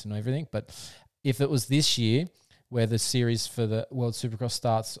dates and everything. But if it was this year, where the series for the World Supercross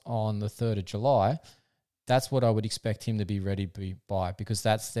starts on the 3rd of July, that's what I would expect him to be ready by, because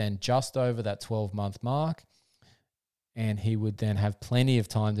that's then just over that 12-month mark, and he would then have plenty of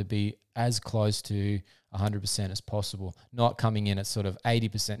time to be as close to 100% as possible, not coming in at sort of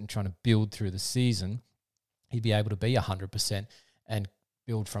 80% and trying to build through the season. He'd be able to be 100% and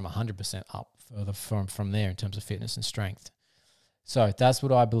build from 100% up further from there in terms of fitness and strength. So that's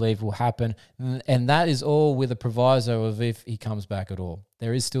what I believe will happen. And that is all with a proviso of if he comes back at all.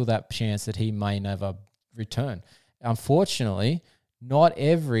 There is still that chance that he may never return. Unfortunately, not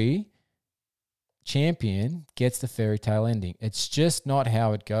every champion gets the fairy tale ending. It's just not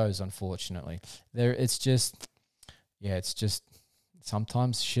how it goes, unfortunately. It's just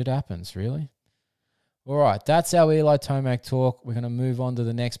sometimes shit happens, really. All right, that's our Eli Tomac talk. We're going to move on to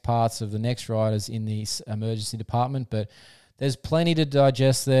the next parts of the next riders in the emergency department, but there's plenty to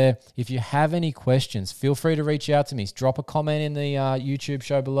digest there. If you have any questions, feel free to reach out to me. Drop a comment in the YouTube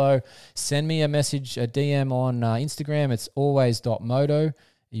show below. Send me a message, a DM on Instagram. It's always.moto.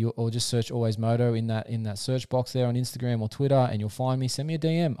 Or just search Always Moto in that search box there on Instagram or Twitter, and you'll find me. Send me a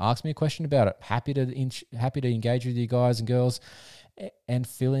DM. Ask me a question about it. Happy to engage with you guys and girls. and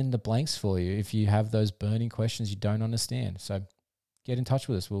fill in the blanks for you if you have those burning questions you don't understand. So get in touch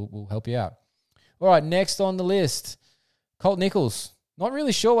with us. We'll help you out. All right, next on the list, Colt Nichols. Not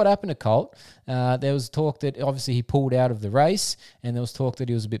really sure what happened to Colt. There was talk that obviously he pulled out of the race, and there was talk that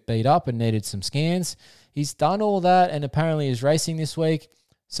he was a bit beat up and needed some scans. He's done all that and apparently is racing this week.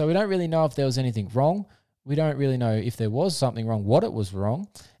 So we don't really know if there was anything wrong. We don't really know if there was something wrong, what it was wrong.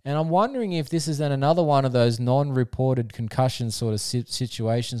 And I'm wondering if this is then another one of those non-reported concussion sort of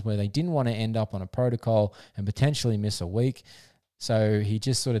situations where they didn't want to end up on a protocol and potentially miss a week. So he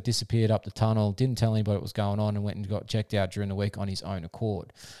just sort of disappeared up the tunnel, didn't tell anybody what was going on, and went and got checked out during the week on his own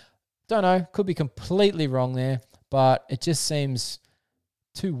accord. Don't know, could be completely wrong there, but it just seems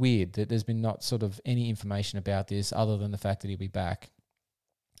too weird that there's been not sort of any information about this other than the fact that he'll be back.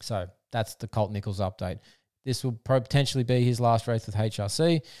 So that's the Colt Nichols update. This will potentially be his last race with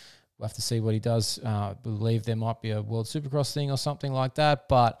HRC. We'll have to see what he does. I believe there might be a World Supercross thing or something like that,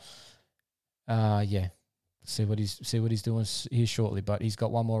 but yeah. See what he's doing here shortly, but he's got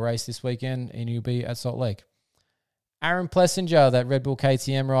one more race this weekend, and he'll be at Salt Lake. Aaron Plessinger, that Red Bull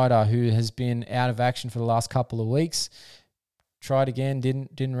KTM rider who has been out of action for the last couple of weeks, tried again,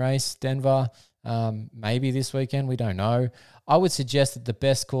 didn't race Denver. Maybe this weekend, we don't know. I would suggest that the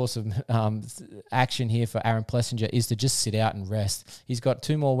best course of action here for Aaron Plessinger is to just sit out and rest. He's got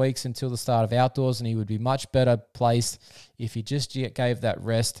 2 more weeks until the start of outdoors, and he would be much better placed if he just gave that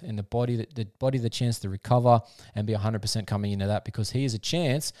rest and the body the chance to recover and be 100% coming into that, because he has a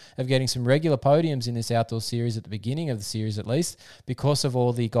chance of getting some regular podiums in this outdoor series at the beginning of the series at least, because of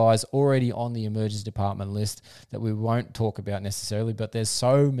all the guys already on the emergence department list that we won't talk about necessarily, but there's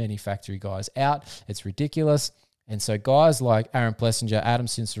so many factory guys out. It's ridiculous. And so guys like Aaron Plessinger, Adam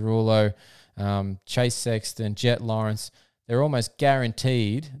Cincerulo, Chase Sexton, Jet Lawrence, they're almost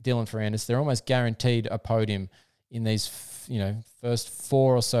guaranteed, Dylan Ferrandis, they're almost guaranteed a podium in these, first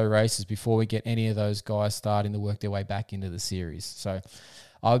 4 or so races before we get any of those guys starting to work their way back into the series. So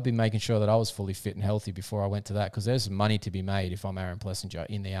I would be making sure that I was fully fit and healthy before I went to that, because there's money to be made if I'm Aaron Plessinger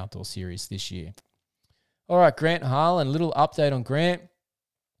in the outdoor series this year. All right, Grant Harlan, little update on Grant.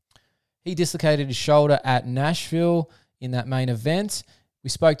 He dislocated his shoulder at Nashville in that main event. We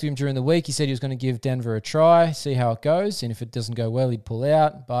spoke to him during the week. He said he was going to give Denver a try, see how it goes, and if it doesn't go well, he'd pull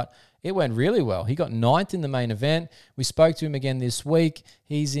out. But it went really well. He got 9th in the main event. We spoke to him again this week.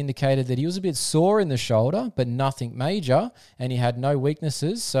 He's indicated that he was a bit sore in the shoulder, but nothing major, and he had no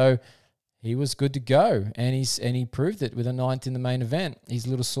weaknesses. So he was good to go, and he proved it with a 9th in the main event. He's a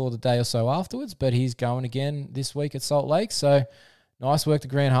little sore the day or so afterwards, but he's going again this week at Salt Lake. So nice work to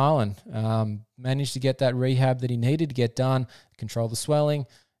Grant Harlan. Managed to get that rehab that he needed to get done, control the swelling,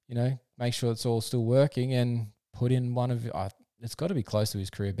 make sure it's all still working, and put in one of it's got to be close to his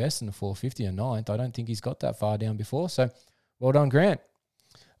career best in the 450 or 9th. I don't think he's got that far down before. So well done, Grant.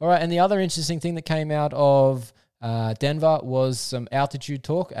 All right, and the other interesting thing that came out of Denver was some altitude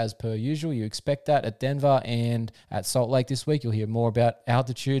talk, as per usual. You expect that at Denver and at Salt Lake this week. You'll hear more about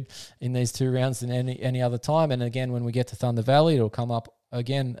altitude in these 2 rounds than any other time. And again, when we get to Thunder Valley, it'll come up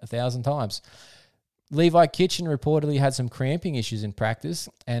again 1,000 times. Levi Kitchen reportedly had some cramping issues in practice,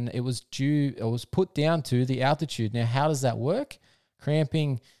 and it was put down to the altitude. Now, how does that work?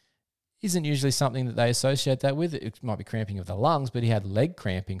 Cramping isn't usually something that they associate that with. It might be cramping of the lungs, but he had leg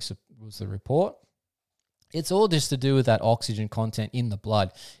cramping, so was the report. It's all just to do with that oxygen content in the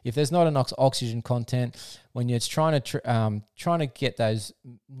blood. If there's not enough oxygen content, when you're trying to get those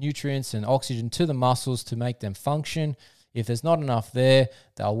nutrients and oxygen to the muscles to make them function, if there's not enough there,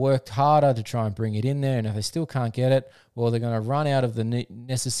 they'll work harder to try and bring it in there. And if they still can't get it, well, they're going to run out of the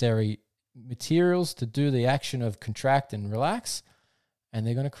necessary materials to do the action of contract and relax, and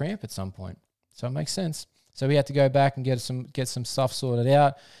they're going to cramp at some point. So it makes sense. So we had to go back and get some stuff sorted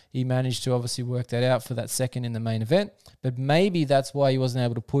out. He managed to obviously work that out for that second in the main event, but maybe that's why he wasn't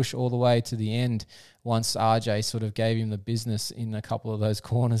able to push all the way to the end once RJ sort of gave him the business in a couple of those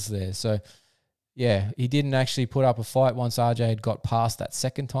corners there. So yeah, he didn't actually put up a fight once RJ had got past that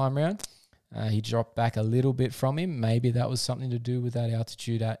second time round. He dropped back a little bit from him. Maybe that was something to do with that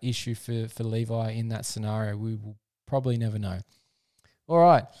altitude issue for Levi in that scenario. We will probably never know. All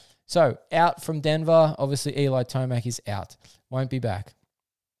right. So out from Denver, obviously Eli Tomac is out. Won't be back.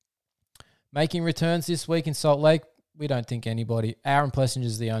 Making returns this week in Salt Lake, we don't think anybody. Aaron Plessinger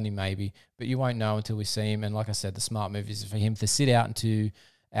is the only maybe, but you won't know until we see him. And like I said, the smart move is for him to sit out into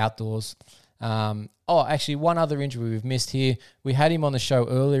outdoors. Actually, one other injury we've missed here. We had him on the show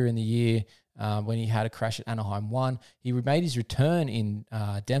earlier in the year when he had a crash at Anaheim 1. He made his return in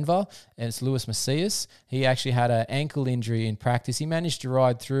Denver, and it's Luis Macias. He actually had an ankle injury in practice. He managed to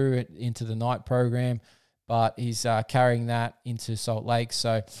ride through it into the night program, but he's carrying that into Salt Lake.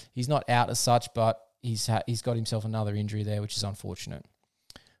 So he's not out as such, but he's got himself another injury there, which is unfortunate.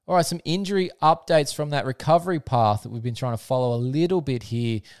 All right, some injury updates from that recovery path that we've been trying to follow a little bit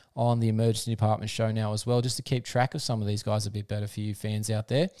here on the Emergency Department show now as well, just to keep track of some of these guys a bit better for you fans out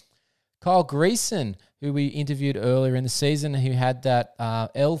there. Kyle Greason, who we interviewed earlier in the season, who had that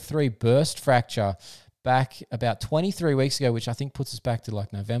L3 burst fracture back about 23 weeks ago, which I think puts us back to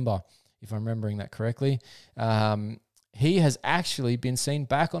like November, if I'm remembering that correctly. He has actually been seen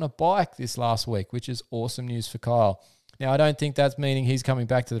back on a bike this last week, which is awesome news for Kyle. Now, I don't think that's meaning he's coming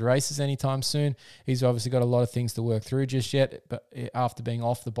back to the races anytime soon. He's obviously got a lot of things to work through just yet, but after being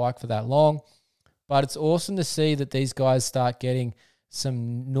off the bike for that long. But it's awesome to see that these guys start getting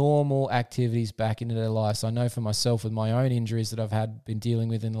some normal activities back into their lives. I know for myself with my own injuries that I've been dealing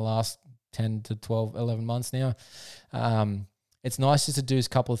with in the last 10 to 12, 11 months now, it's nice just to do a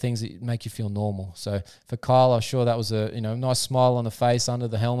couple of things that make you feel normal. So for Kyle, I'm sure that was a nice smile on the face under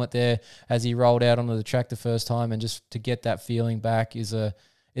the helmet there as he rolled out onto the track the first time, and just to get that feeling back is a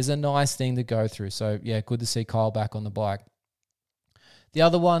nice thing to go through. So yeah, good to see Kyle back on the bike. The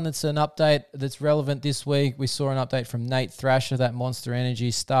other one that's an update that's relevant this week, we saw an update from Nate Thrasher, that Monster Energy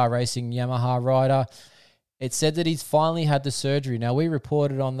Star Racing Yamaha rider. It said that he's finally had the surgery. Now, we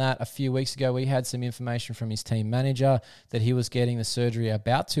reported on that a few weeks ago. We had some information from his team manager that he was getting the surgery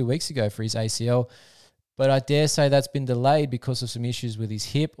about 2 weeks ago for his ACL. But I dare say that's been delayed because of some issues with his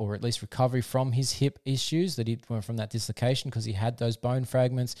hip, or at least recovery from his hip issues that he went from that dislocation, because he had those bone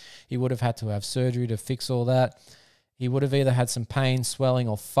fragments. He would have had to have surgery to fix all that. He would have either had some pain, swelling,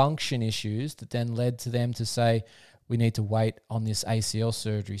 or function issues that then led to them to say, we need to wait on this ACL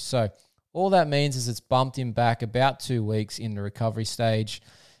surgery. So all that means is it's bumped him back about 2 weeks in the recovery stage.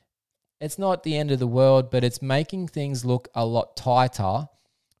 It's not the end of the world, but it's making things look a lot tighter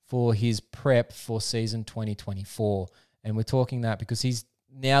for his prep for season 2024. And we're talking that because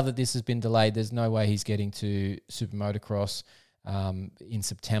now that this has been delayed, there's no way he's getting to Super Motocross in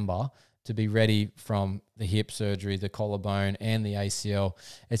September to be ready from the hip surgery, the collarbone, and the ACL.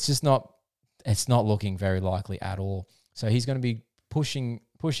 It's not looking very likely at all. So he's going to be pushing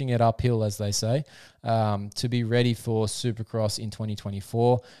it uphill, as they say, to be ready for Supercross in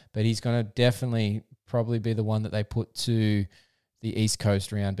 2024. But he's going to definitely probably be the one that they put to the East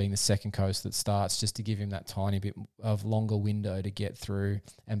Coast round, being the second coast that starts, just to give him that tiny bit of longer window to get through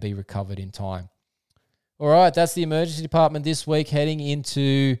and be recovered in time. All right, that's the emergency department this week, heading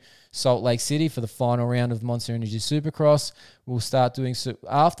into Salt Lake City for the final round of Monster Energy Supercross. We'll start doing so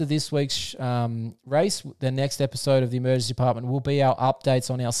after this week's race. The next episode of the emergency department will be our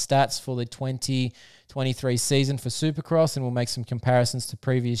updates on our stats for the 2023 season for Supercross, and we'll make some comparisons to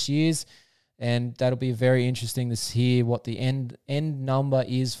previous years. And that'll be very interesting to hear what the end number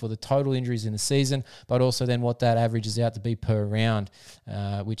is for the total injuries in the season, but also then what that averages out to be per round,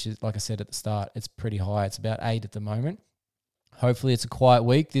 which is, like I said at the start, it's pretty high. It's about 8 at the moment. Hopefully it's a quiet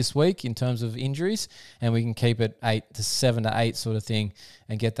week this week in terms of injuries, and we can keep it 7 to 8 sort of thing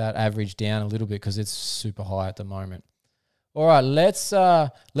and get that average down a little bit, because it's super high at the moment. All right, let's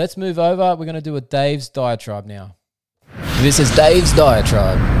move over. We're going to do a Dave's Diatribe now. This is Dave's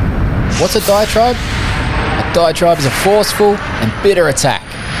Diatribe. What's a diatribe? A diatribe is a forceful and bitter attack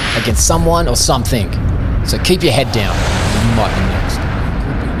against someone or something. So keep your head down. You might be next.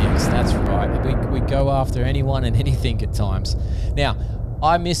 Could be next, that's right. We go after anyone and anything at times. Now,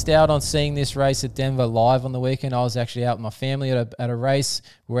 I missed out on seeing this race at Denver live on the weekend. I was actually out with my family at a race.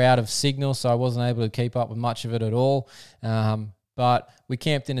 We're out of signal, so I wasn't able to keep up with much of it at all. But we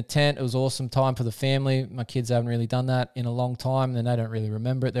camped in a tent. It was awesome time for the family. My kids haven't really done that in a long time, and they don't really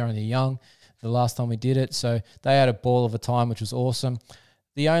remember it. They're only young the last time we did it. So they had a ball of a time, which was awesome.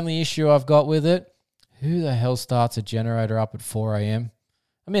 The only issue I've got with it, who the hell starts a generator up at 4 a.m.?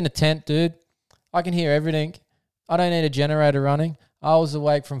 I'm in a tent, dude. I can hear everything. I don't need a generator running. I was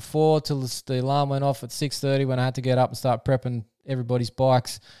awake from 4 till the alarm went off at 6:30 when I had to get up and start prepping everybody's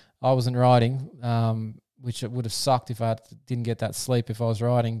bikes. I wasn't riding, which it would have sucked if I didn't get that sleep if I was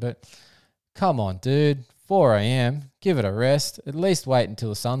riding. But come on, dude. 4 a.m. Give it a rest. At least wait until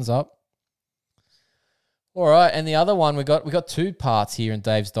the sun's up. All right, and the other one, we got 2 parts here in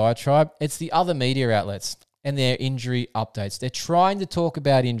Dave's Diatribe. It's the other media outlets and their injury updates. They're trying to talk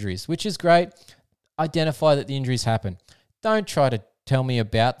about injuries, which is great. Identify that the injuries happen. Don't try to tell me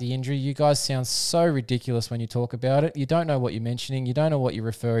about the injury. You guys sound so ridiculous when you talk about it. You don't know what you're mentioning. You don't know what you're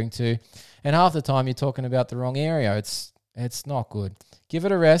referring to. And half the time you're talking about the wrong area. It's not good. Give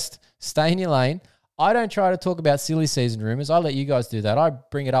it a rest. Stay in your lane. I don't try to talk about silly season rumors. I let you guys do that. I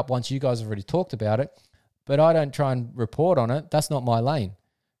bring it up once you guys have already talked about it. But I don't try and report on it. That's not my lane.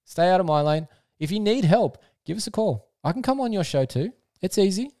 Stay out of my lane. If you need help, give us a call. I can come on your show too. It's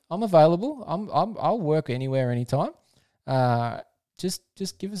easy. I'm available. I'll work anywhere, anytime. Just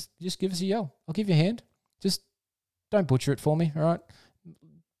give us a yell. I'll give you a hand. Just don't butcher it for me, all right?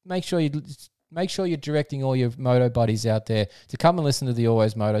 Make sure you're directing all your moto buddies out there to come and listen to the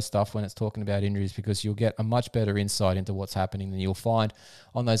Always Moto stuff when it's talking about injuries, because you'll get a much better insight into what's happening than you'll find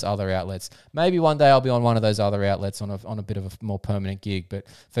on those other outlets. Maybe one day I'll be on one of those other outlets on a bit of a more permanent gig, but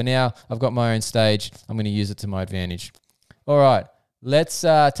for now, I've got my own stage. I'm going to use it to my advantage. All right. Let's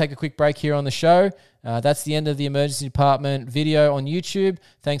take a quick break here on the show. That's the end of the emergency department video on YouTube.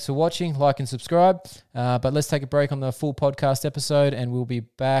 Thanks for watching. Like and subscribe. But let's take a break on the full podcast episode, and we'll be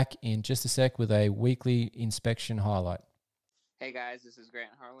back in just a sec with a weekly inspection highlight. Hey guys, this is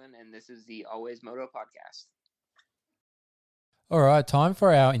Grant Harlan, and this is the Always Moto podcast. All right, time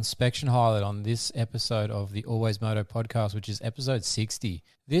for our inspection highlight on this episode of the Always Moto podcast, which is episode 60.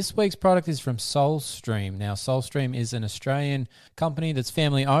 This week's product is from SoulStream. Now, SoulStream is an Australian company that's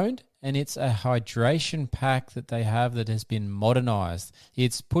family owned, and it's a hydration pack that they have that has been modernized.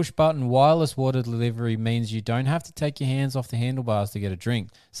 Its push-button wireless water delivery means you don't have to take your hands off the handlebars to get a drink.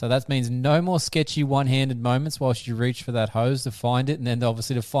 So that means no more sketchy one-handed moments whilst you reach for that hose to find it, and then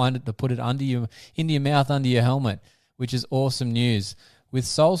obviously to find it to put it into your mouth, under your helmet, which is awesome news. With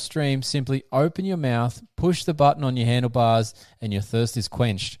SoulStream, simply open your mouth, push the button on your handlebars, and your thirst is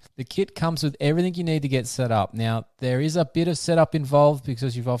quenched. The kit comes with everything you need to get set up. Now, there is a bit of setup involved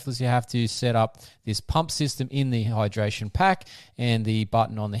because you obviously have to set up this pump system in the hydration pack and the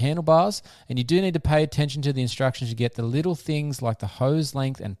button on the handlebars. And you do need to pay attention to the instructions to get the little things like the hose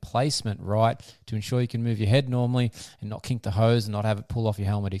length and placement right to ensure you can move your head normally and not kink the hose and not have it pull off your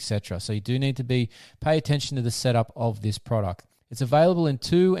helmet, etc. So you do need to pay attention to the setup of this product. It's available in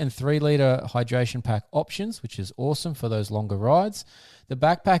 2 and 3 litre hydration pack options, which is awesome for those longer rides. The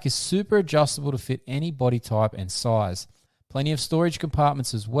backpack is super adjustable to fit any body type and size. Plenty of storage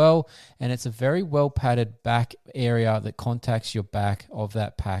compartments as well, and it's a very well padded back area that contacts your back of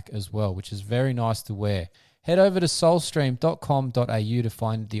that pack as well, which is very nice to wear. Head over to soulstream.com.au to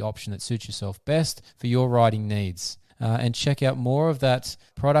find the option that suits yourself best for your riding needs. And check out more of that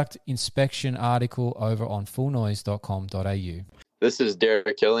product inspection article over on fullnoise.com.au. This is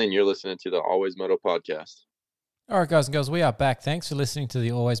Derek Kelly, and you're listening to the Always Moto podcast. All right, guys and girls, we are back. Thanks for listening to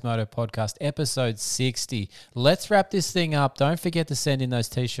the Always Moto podcast, episode 60. Let's wrap this thing up. Don't forget to send in those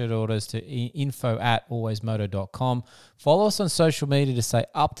t-shirt orders to info@alwaysmoto.com. Follow us on social media to stay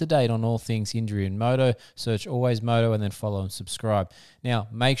up to date on all things injury and moto. Search Always Moto and then follow and subscribe. Now,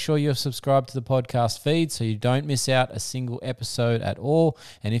 make sure you're subscribed to the podcast feed so you don't miss out a single episode at all.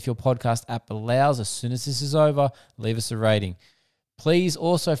 And if your podcast app allows, as soon as this is over, leave us a rating. Please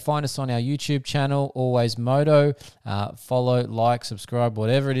also find us on our YouTube channel, Always Moto. Follow, like, subscribe,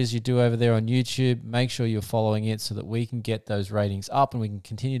 whatever it is you do over there on YouTube. Make sure you're following it so that we can get those ratings up and we can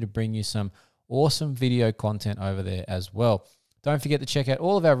continue to bring you some awesome video content over there as well. Don't forget to check out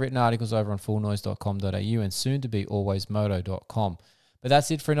all of our written articles over on fullnoise.com.au and soon to be alwaysmoto.com. But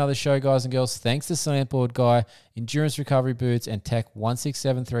that's it for another show, guys and girls. Thanks to Slantboard Guy, Endurance Recovery Boots, and Tech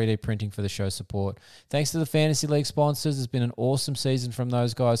 167 3D Printing for the show support. Thanks to the Fantasy League sponsors. It's been an awesome season from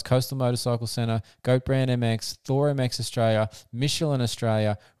those guys. Coastal Motorcycle Centre, Goat Brand MX, Thor MX Australia, Michelin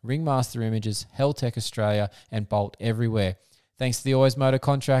Australia, Ringmaster Images, Helltech Australia, and Bolt Everywhere. Thanks to the Always Moto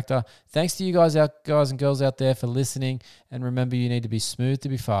Contractor. Thanks to you guys and girls out there for listening. And remember, you need to be smooth to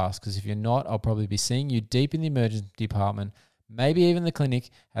be fast, because if you're not, I'll probably be seeing you deep in the emergency department, maybe even the clinic,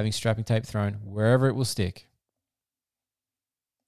 having strapping tape thrown wherever it will stick.